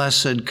the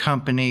blessed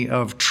company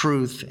of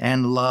truth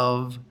and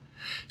love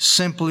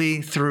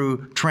simply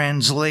through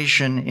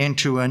translation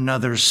into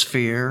another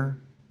sphere.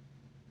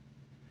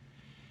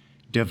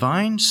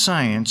 Divine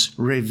science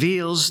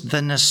reveals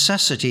the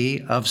necessity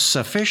of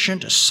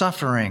sufficient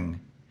suffering,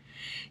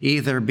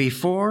 either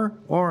before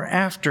or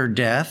after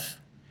death,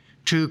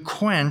 to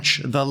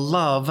quench the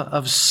love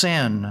of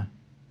sin.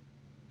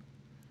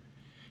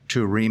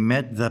 To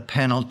remit the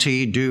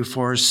penalty due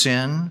for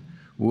sin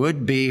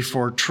would be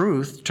for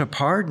truth to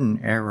pardon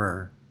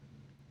error.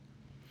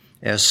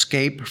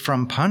 Escape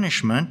from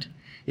punishment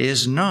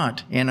is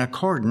not in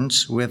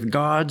accordance with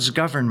God's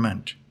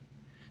government,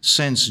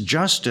 since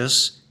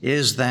justice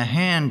is the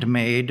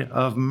handmaid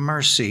of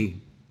mercy.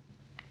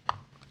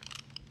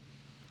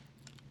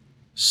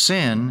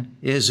 Sin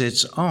is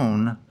its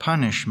own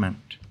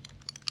punishment.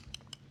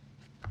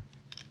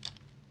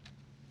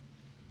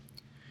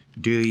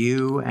 Do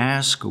you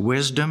ask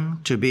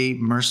wisdom to be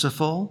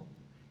merciful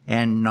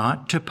and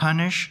not to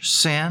punish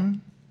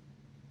sin?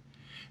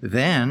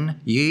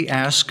 Then ye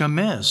ask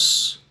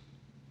amiss.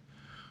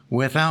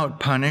 Without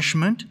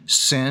punishment,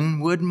 sin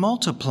would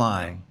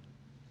multiply.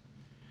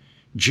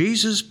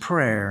 Jesus'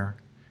 prayer,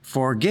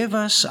 "Forgive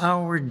us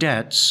our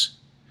debts,"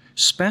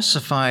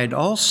 specified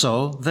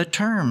also the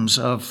terms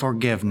of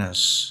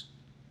forgiveness.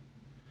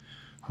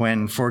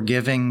 When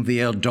forgiving the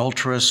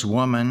adulterous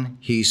woman,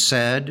 he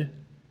said,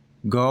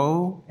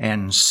 "Go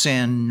and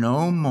sin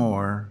no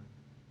more."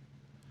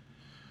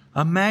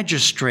 A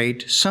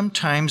magistrate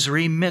sometimes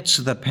remits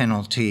the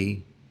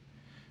penalty,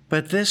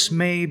 But this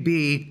may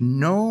be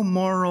no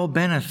moral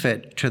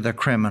benefit to the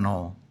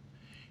criminal,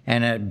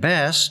 and at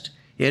best,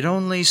 it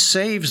only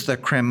saves the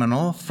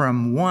criminal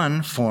from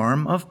one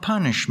form of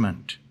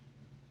punishment.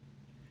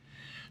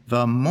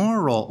 The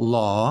moral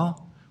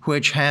law,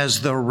 which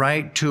has the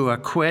right to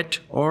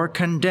acquit or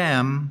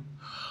condemn,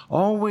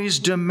 always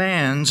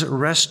demands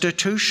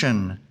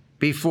restitution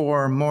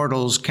before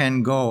mortals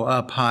can go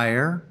up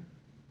higher.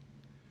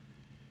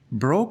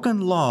 Broken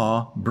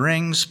law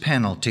brings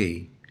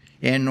penalty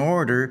in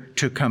order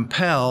to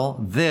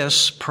compel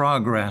this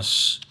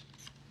progress.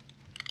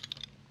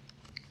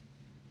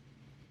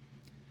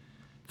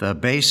 The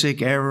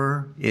basic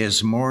error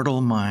is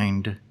mortal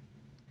mind.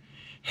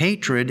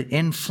 Hatred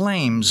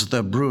inflames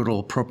the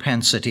brutal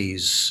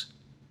propensities.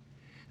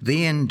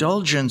 The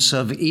indulgence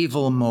of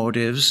evil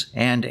motives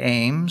and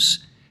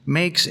aims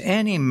makes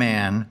any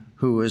man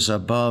who is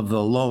above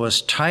the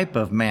lowest type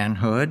of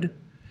manhood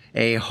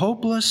a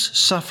hopeless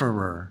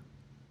sufferer.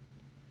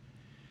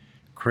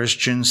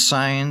 Christian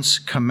Science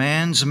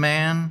commands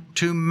man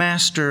to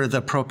master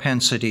the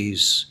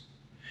propensities,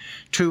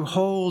 to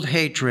hold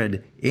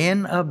hatred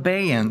in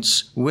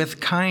abeyance with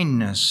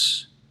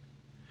kindness,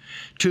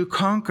 to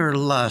conquer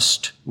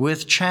lust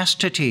with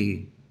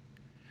chastity,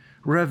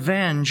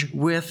 revenge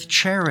with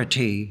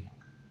charity,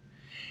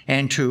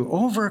 and to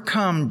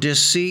overcome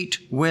deceit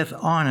with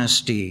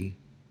honesty.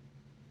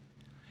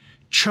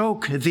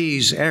 Choke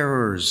these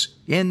errors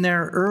in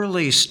their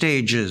early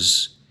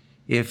stages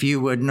if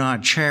you would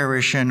not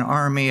cherish an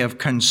army of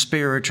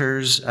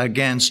conspirators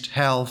against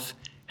health,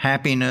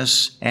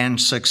 happiness,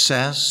 and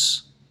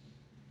success.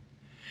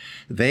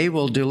 They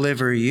will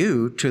deliver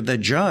you to the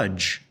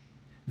judge,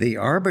 the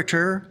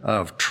arbiter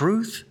of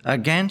truth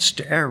against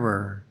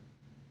error.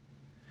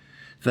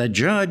 The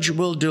judge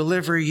will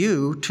deliver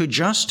you to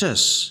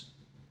justice,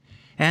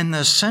 and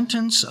the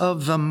sentence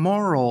of the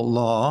moral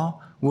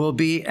law will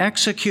be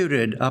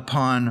executed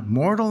upon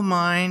mortal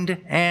mind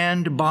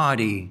and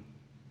body.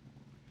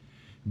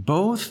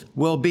 Both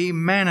will be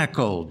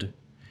manacled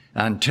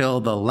until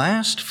the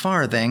last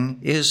farthing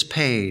is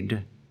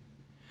paid,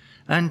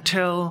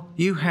 until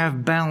you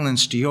have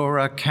balanced your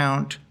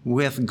account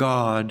with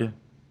God.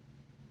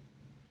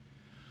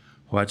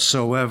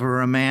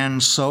 Whatsoever a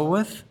man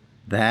soweth,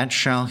 that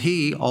shall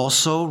he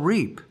also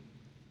reap.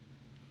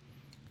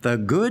 The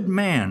good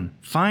man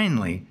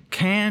finally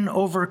can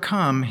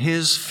overcome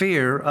his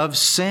fear of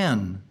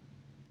sin.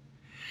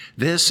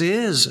 This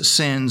is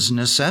sin's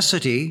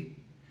necessity,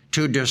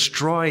 to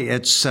destroy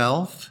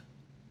itself.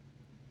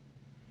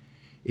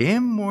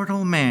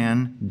 Immortal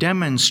man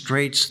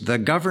demonstrates the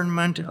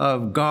government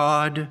of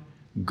God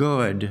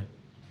good,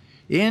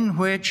 in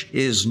which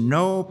is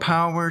no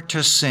power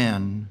to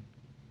sin.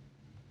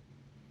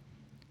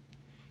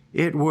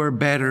 It were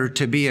better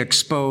to be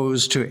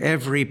exposed to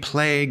every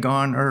plague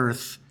on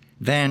earth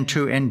than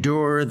to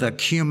endure the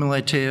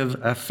cumulative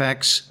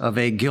effects of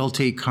a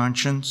guilty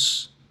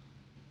conscience.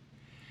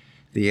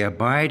 The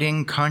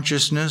abiding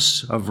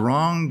consciousness of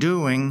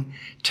wrongdoing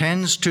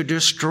tends to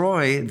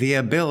destroy the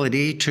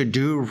ability to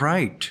do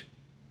right.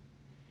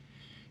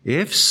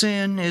 If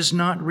sin is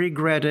not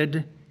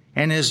regretted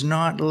and is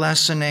not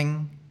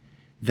lessening,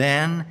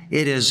 then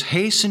it is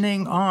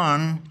hastening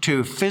on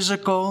to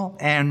physical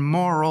and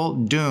moral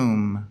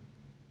doom.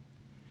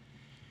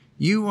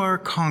 You are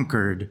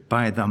conquered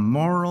by the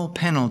moral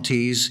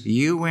penalties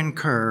you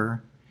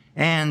incur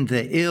and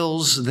the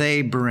ills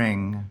they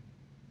bring.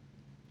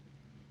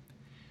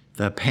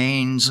 The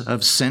pains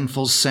of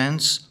sinful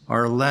sense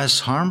are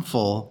less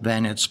harmful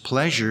than its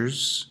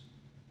pleasures.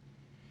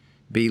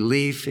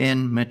 Belief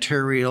in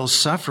material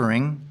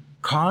suffering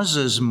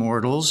causes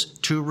mortals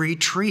to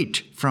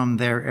retreat from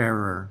their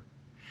error,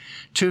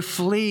 to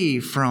flee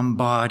from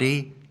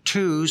body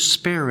to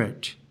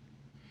spirit,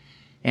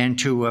 and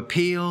to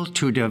appeal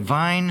to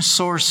divine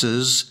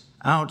sources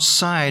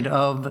outside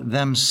of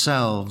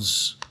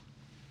themselves.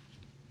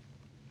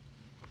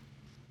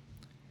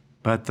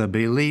 But the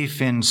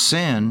belief in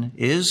sin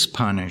is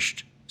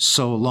punished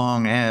so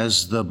long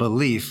as the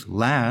belief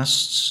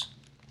lasts.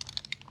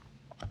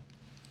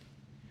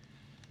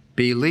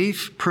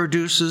 Belief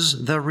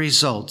produces the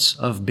results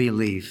of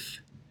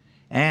belief,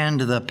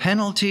 and the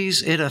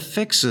penalties it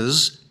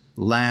affixes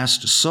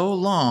last so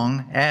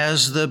long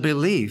as the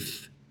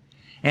belief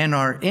and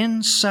are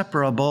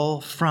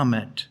inseparable from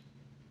it.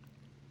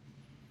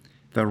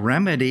 The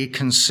remedy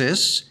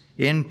consists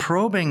in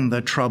probing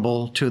the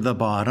trouble to the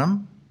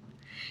bottom,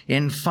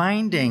 in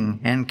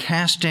finding and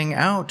casting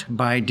out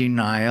by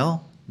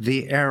denial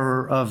the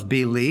error of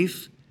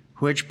belief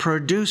which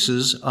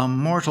produces a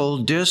mortal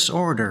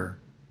disorder,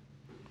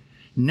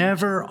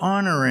 never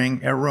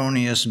honoring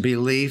erroneous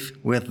belief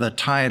with the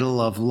title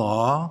of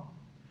law,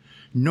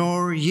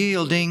 nor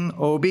yielding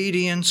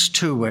obedience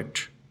to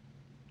it.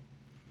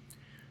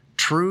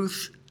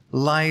 Truth,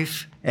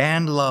 life,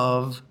 and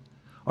love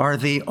are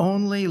the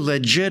only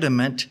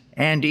legitimate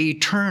and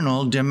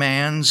eternal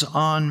demands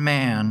on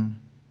man,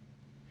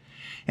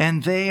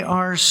 and they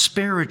are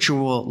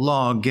spiritual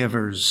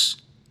lawgivers,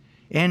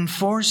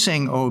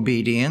 enforcing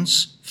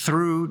obedience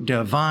through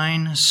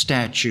divine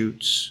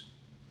statutes.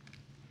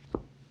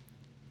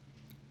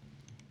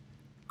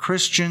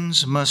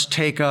 Christians must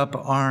take up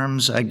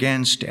arms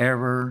against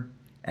error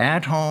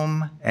at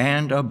home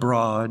and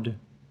abroad.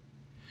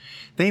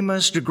 They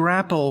must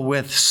grapple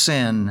with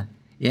sin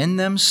in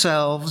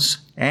themselves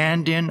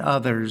and in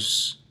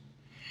others,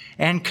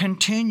 and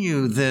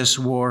continue this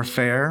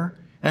warfare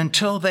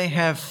until they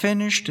have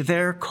finished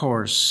their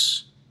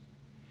course.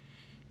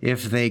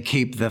 If they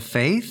keep the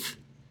faith,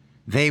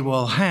 they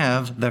will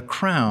have the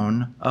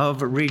crown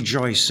of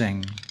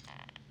rejoicing.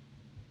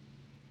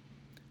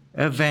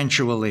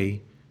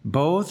 Eventually,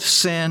 both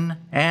sin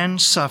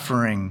and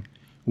suffering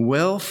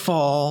will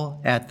fall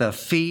at the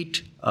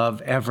feet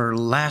of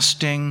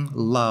everlasting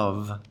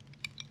love.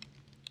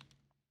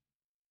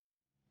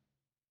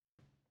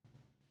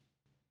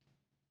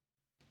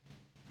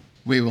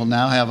 We will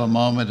now have a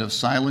moment of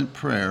silent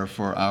prayer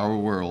for our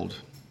world.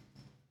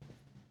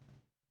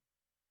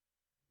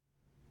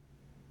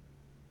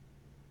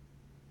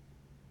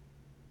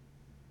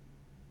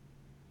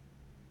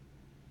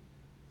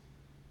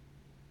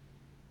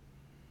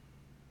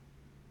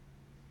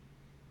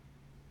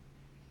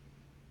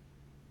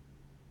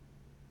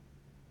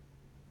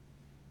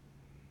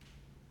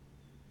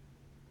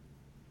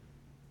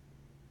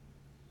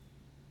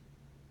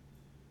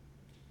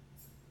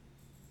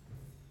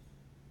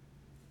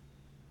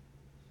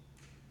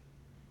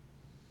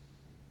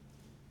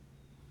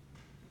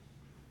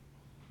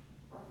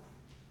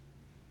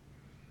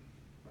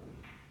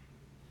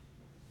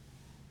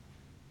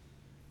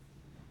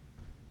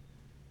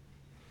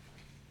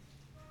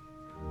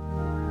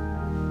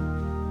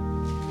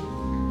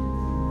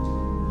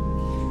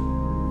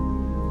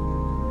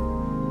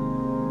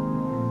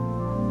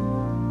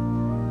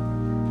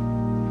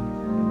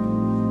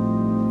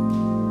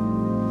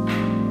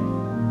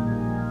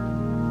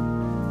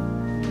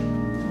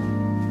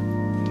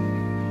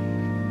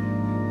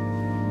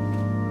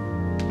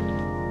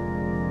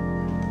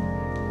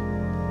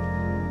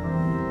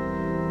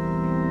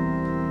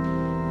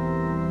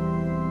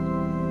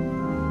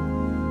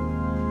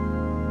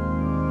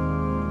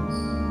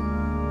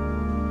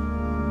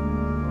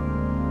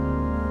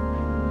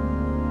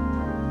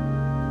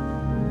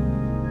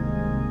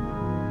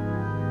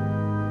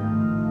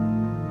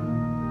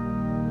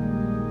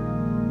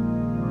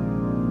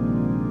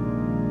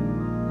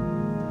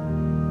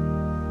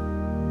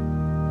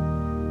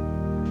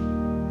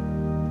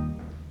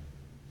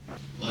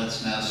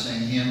 Let's now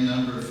sing hymn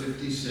number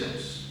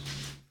 56.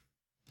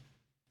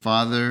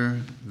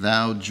 Father,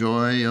 thou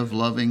joy of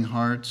loving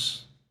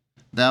hearts,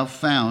 thou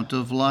fount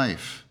of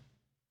life,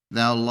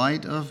 thou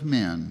light of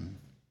men,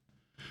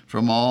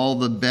 from all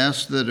the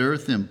best that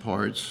earth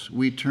imparts,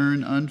 we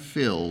turn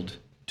unfilled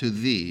to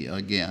thee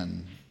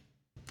again.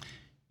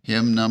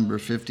 Hymn number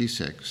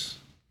 56.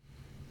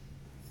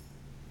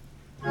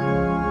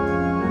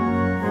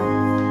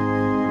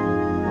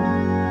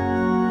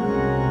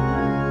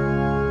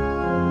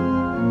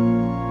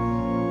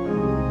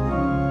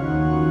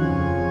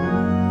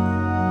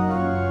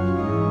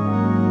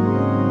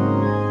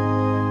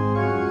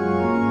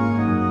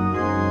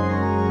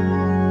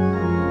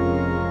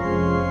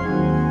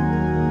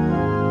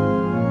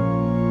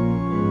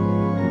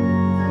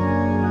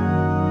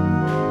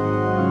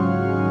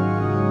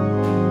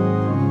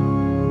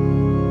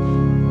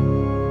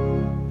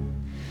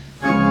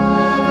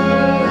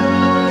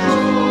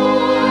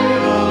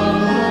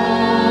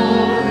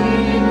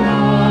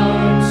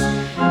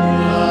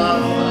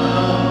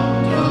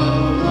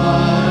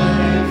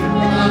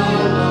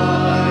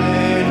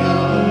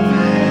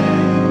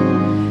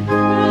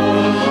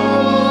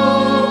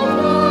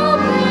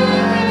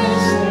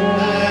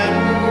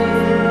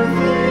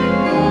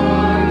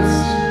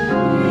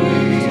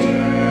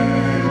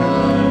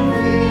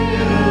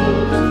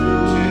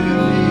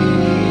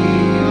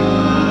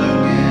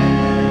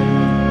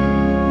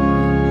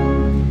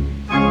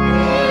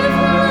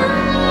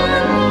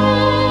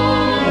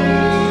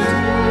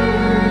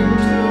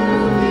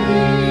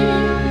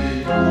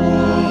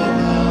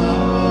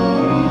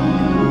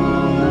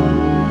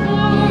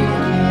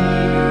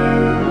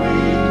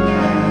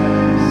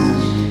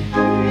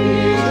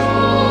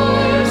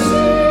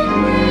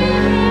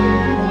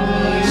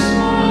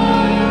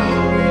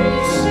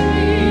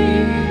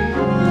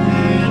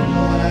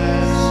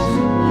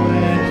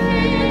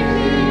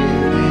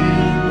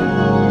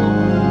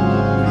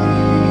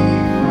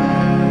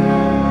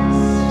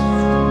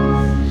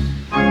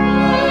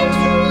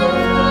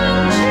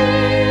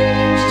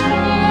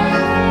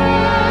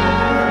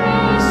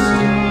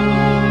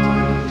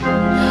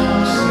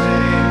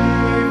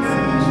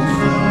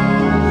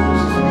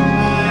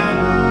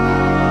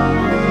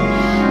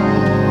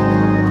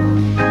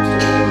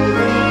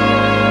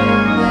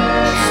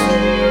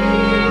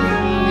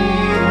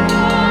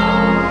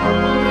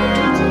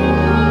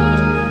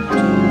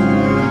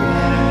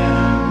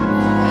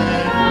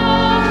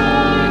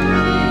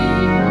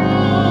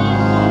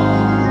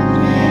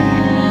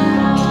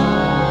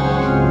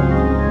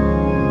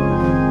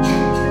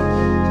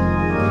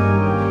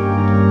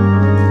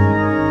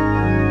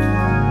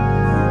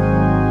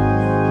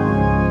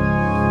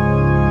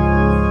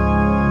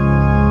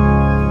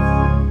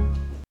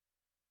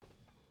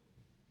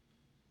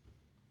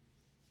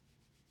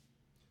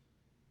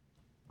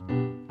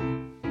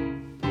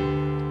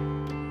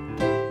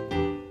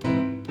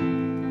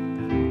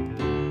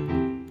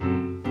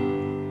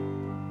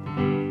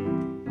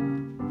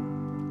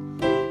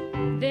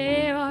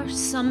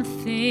 some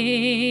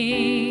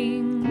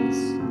things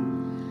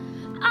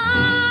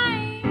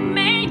I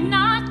may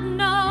not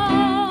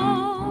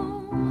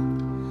know.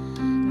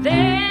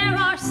 There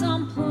are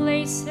some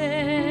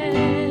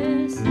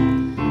places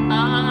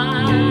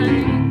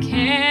I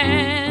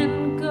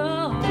can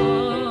go,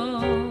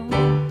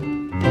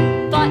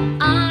 but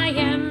I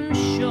am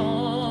sure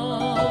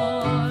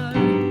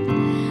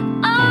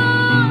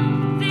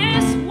of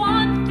this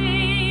one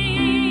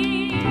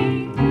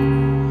thing,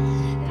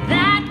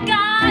 that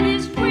God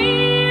is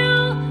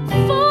real,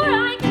 for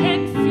I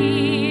can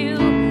feel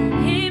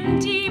Him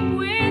deep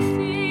within.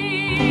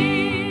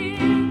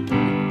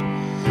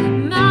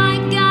 My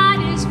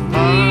God is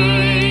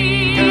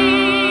real,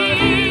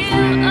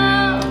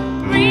 oh,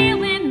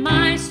 real in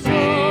my soul.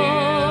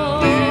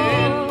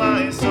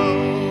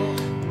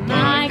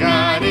 My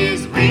God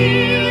is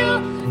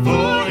real,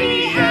 for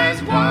He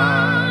has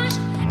washed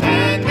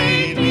and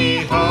made me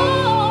whole.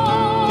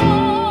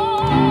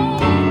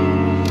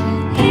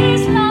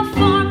 His love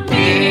for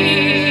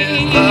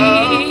me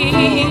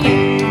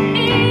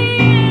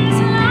is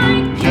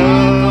like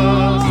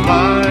Just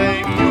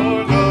like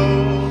pure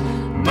gold,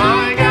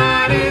 my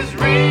God is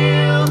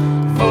real,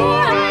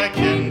 for I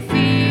can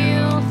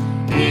feel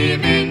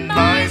Him in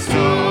my soul.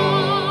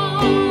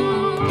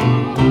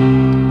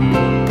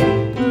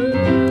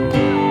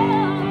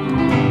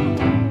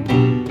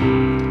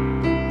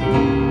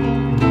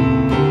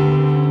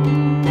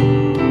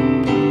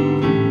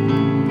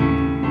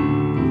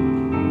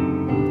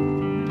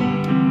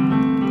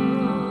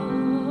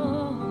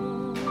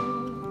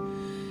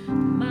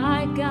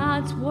 My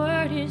God's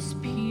word is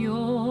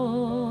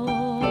pure.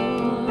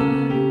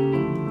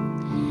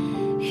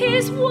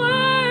 His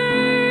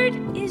word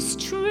is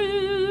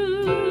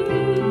true.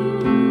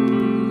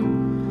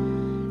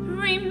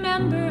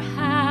 Remember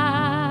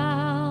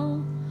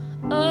how,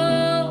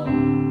 oh,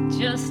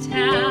 just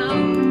how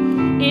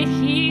it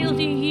healed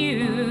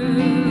you.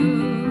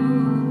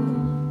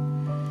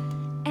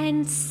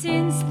 And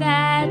since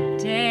that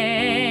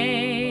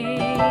day,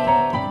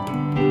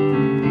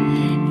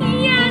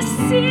 yes,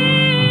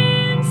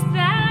 since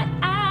that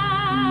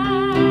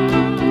hour,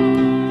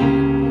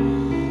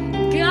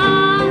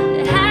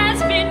 God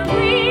has been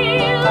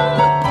real,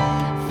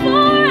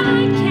 for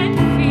I can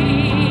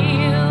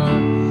feel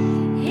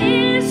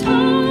His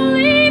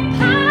holy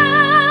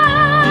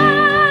power.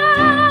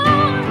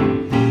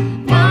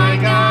 My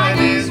God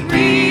is real,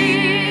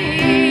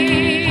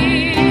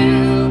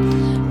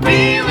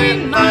 real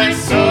in my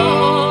soul.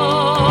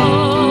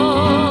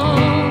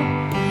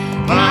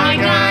 My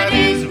God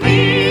is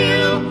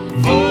real,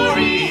 for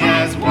He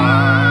has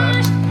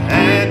washed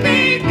and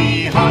made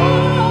me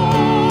whole.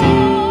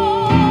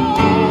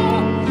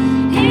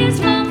 His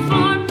love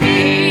for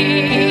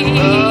me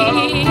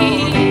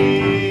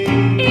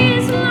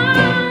is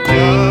like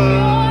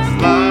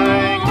Just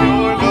like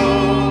pure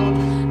gold,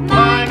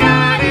 my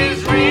God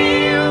is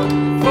real,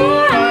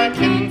 for I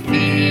can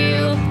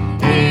feel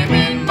Him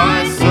in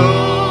my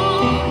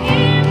soul.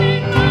 Him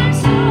in my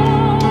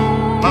soul.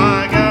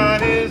 My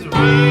God is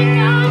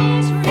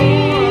real,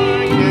 for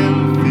I can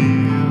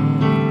feel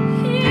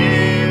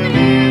Him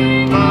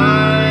in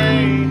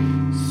my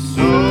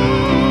soul.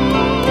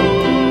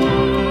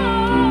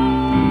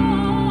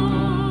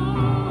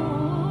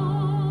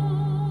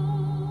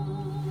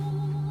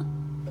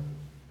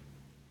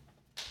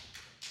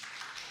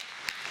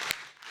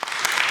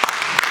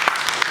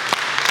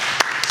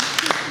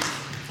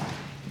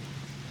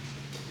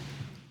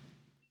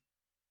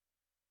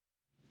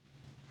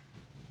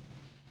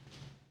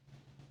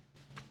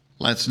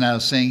 Let's now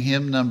sing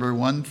hymn number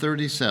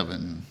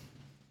 137.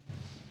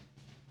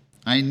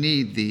 I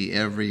need thee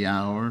every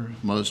hour,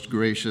 most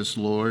gracious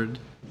Lord.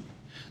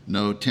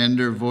 No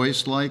tender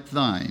voice like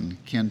thine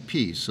can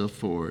peace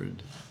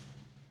afford.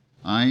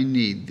 I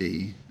need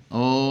thee,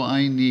 oh,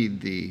 I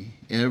need thee,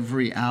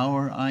 every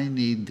hour I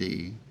need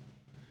thee.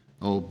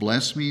 Oh,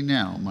 bless me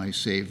now, my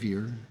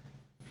Savior,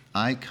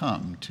 I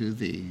come to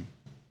thee.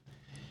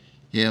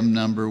 Hymn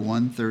number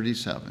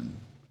 137.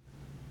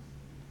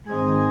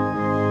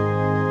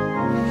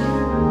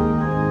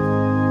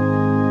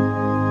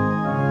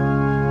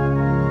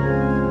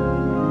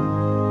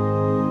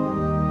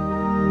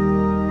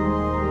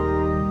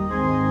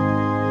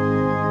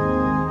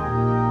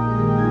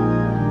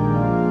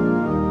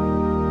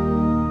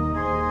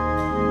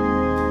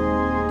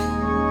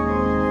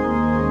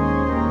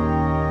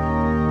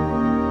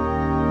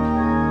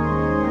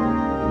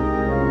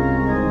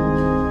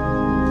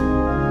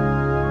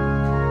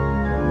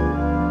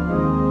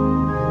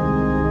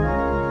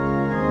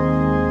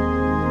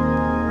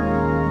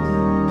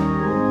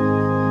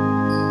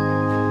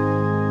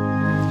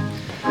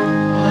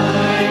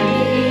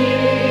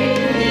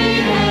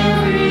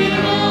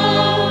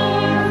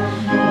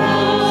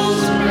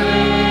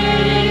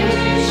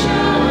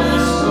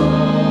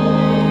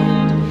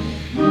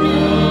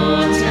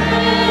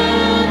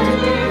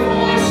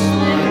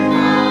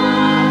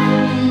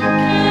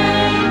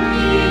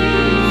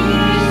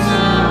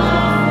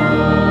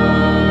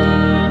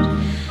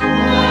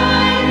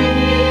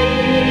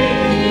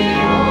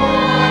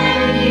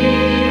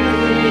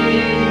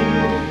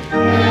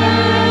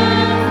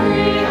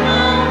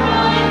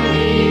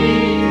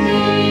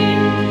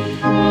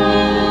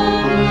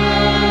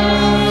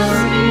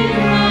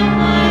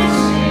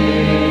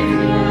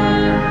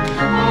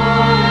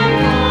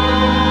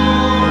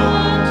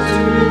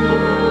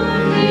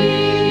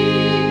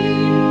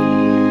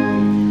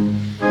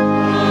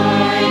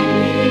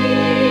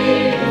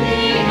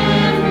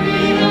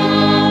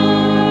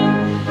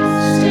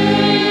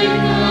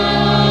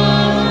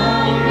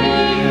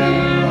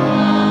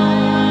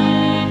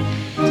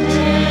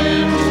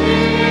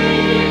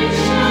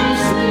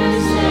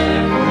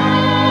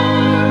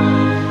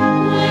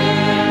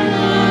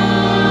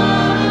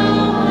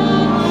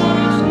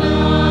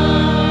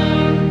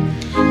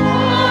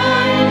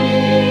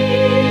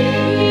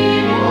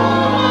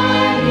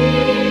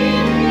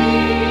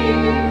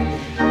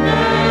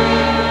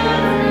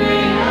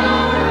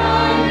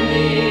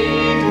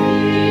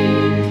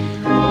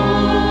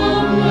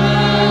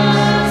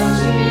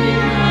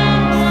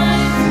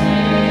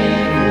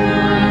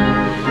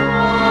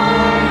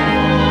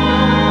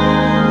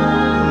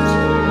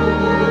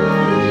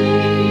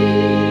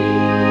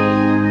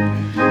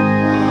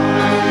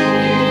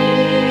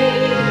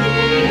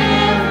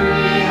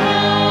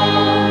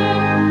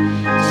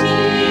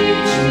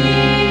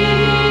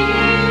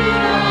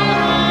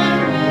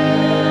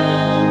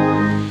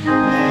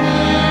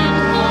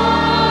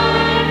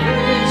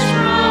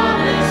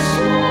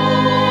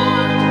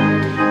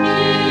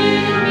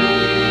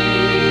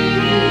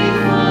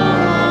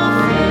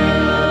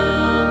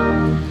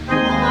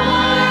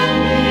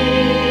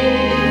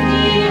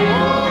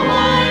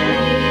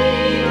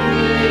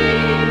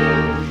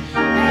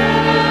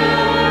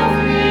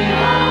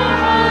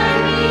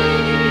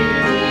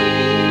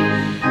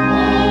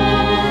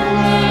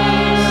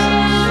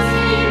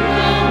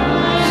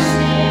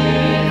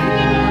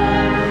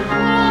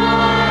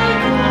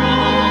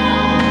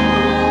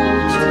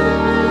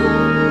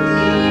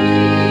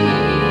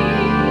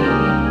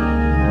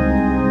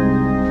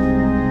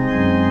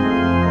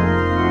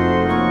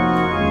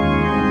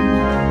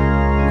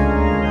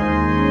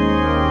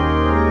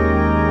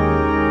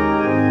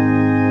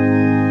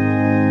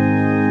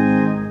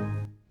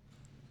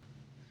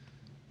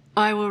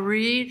 I will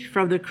read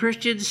from the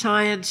Christian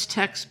Science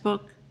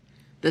textbook,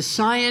 The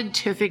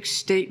Scientific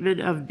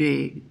Statement of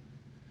Being,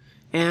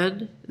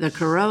 and the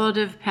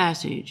correlative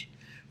passage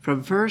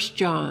from 1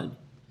 John,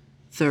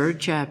 3rd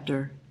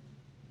chapter.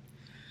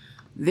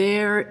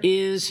 There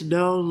is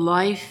no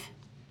life,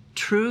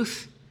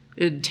 truth,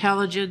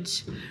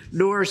 intelligence,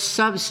 nor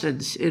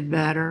substance in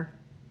matter.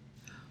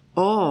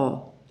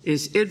 All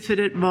is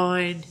infinite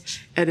mind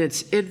and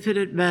its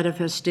infinite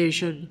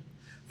manifestation,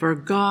 for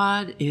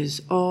God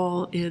is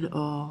all in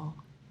all.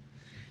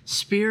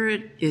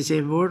 Spirit is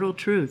immortal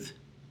truth.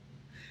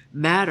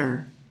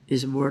 Matter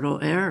is mortal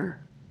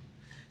error.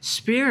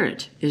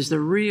 Spirit is the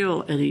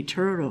real and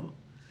eternal.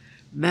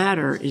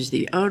 Matter is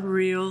the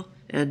unreal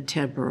and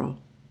temporal.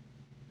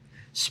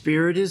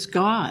 Spirit is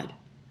God,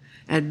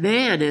 and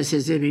man is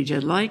his image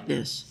and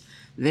likeness.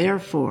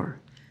 Therefore,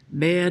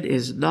 man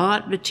is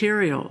not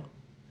material.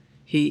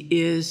 He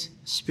is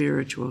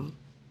spiritual.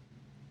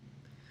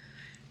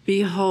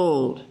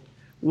 Behold,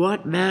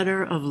 what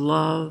manner of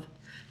love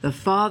the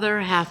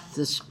Father hath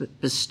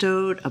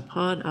bestowed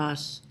upon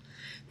us,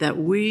 that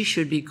we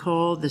should be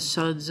called the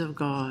sons of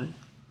God.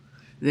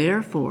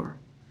 Therefore,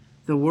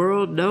 the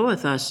world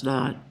knoweth us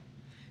not,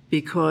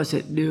 because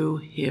it knew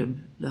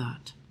him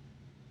not.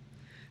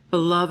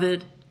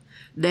 Beloved,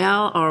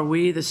 now are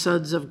we the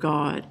sons of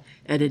God,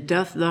 and it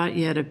doth not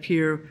yet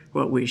appear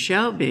what we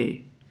shall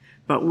be,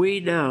 but we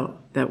know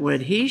that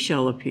when he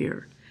shall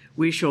appear,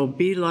 we shall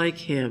be like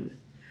him,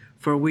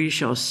 for we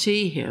shall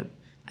see him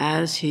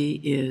as he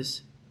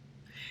is.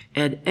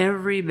 And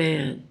every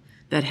man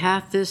that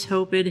hath this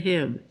hope in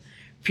him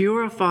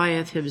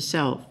purifieth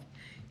himself,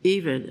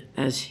 even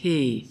as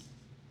he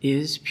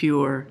is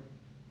pure.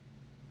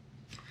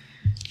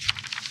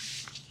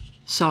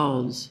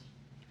 Psalms.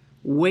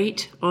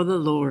 Wait on the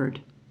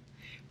Lord.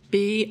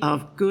 Be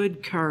of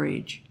good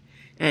courage,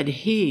 and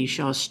he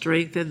shall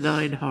strengthen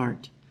thine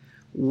heart.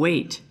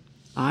 Wait,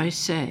 I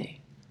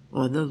say,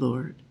 on the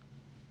Lord.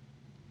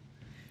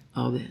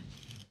 Amen.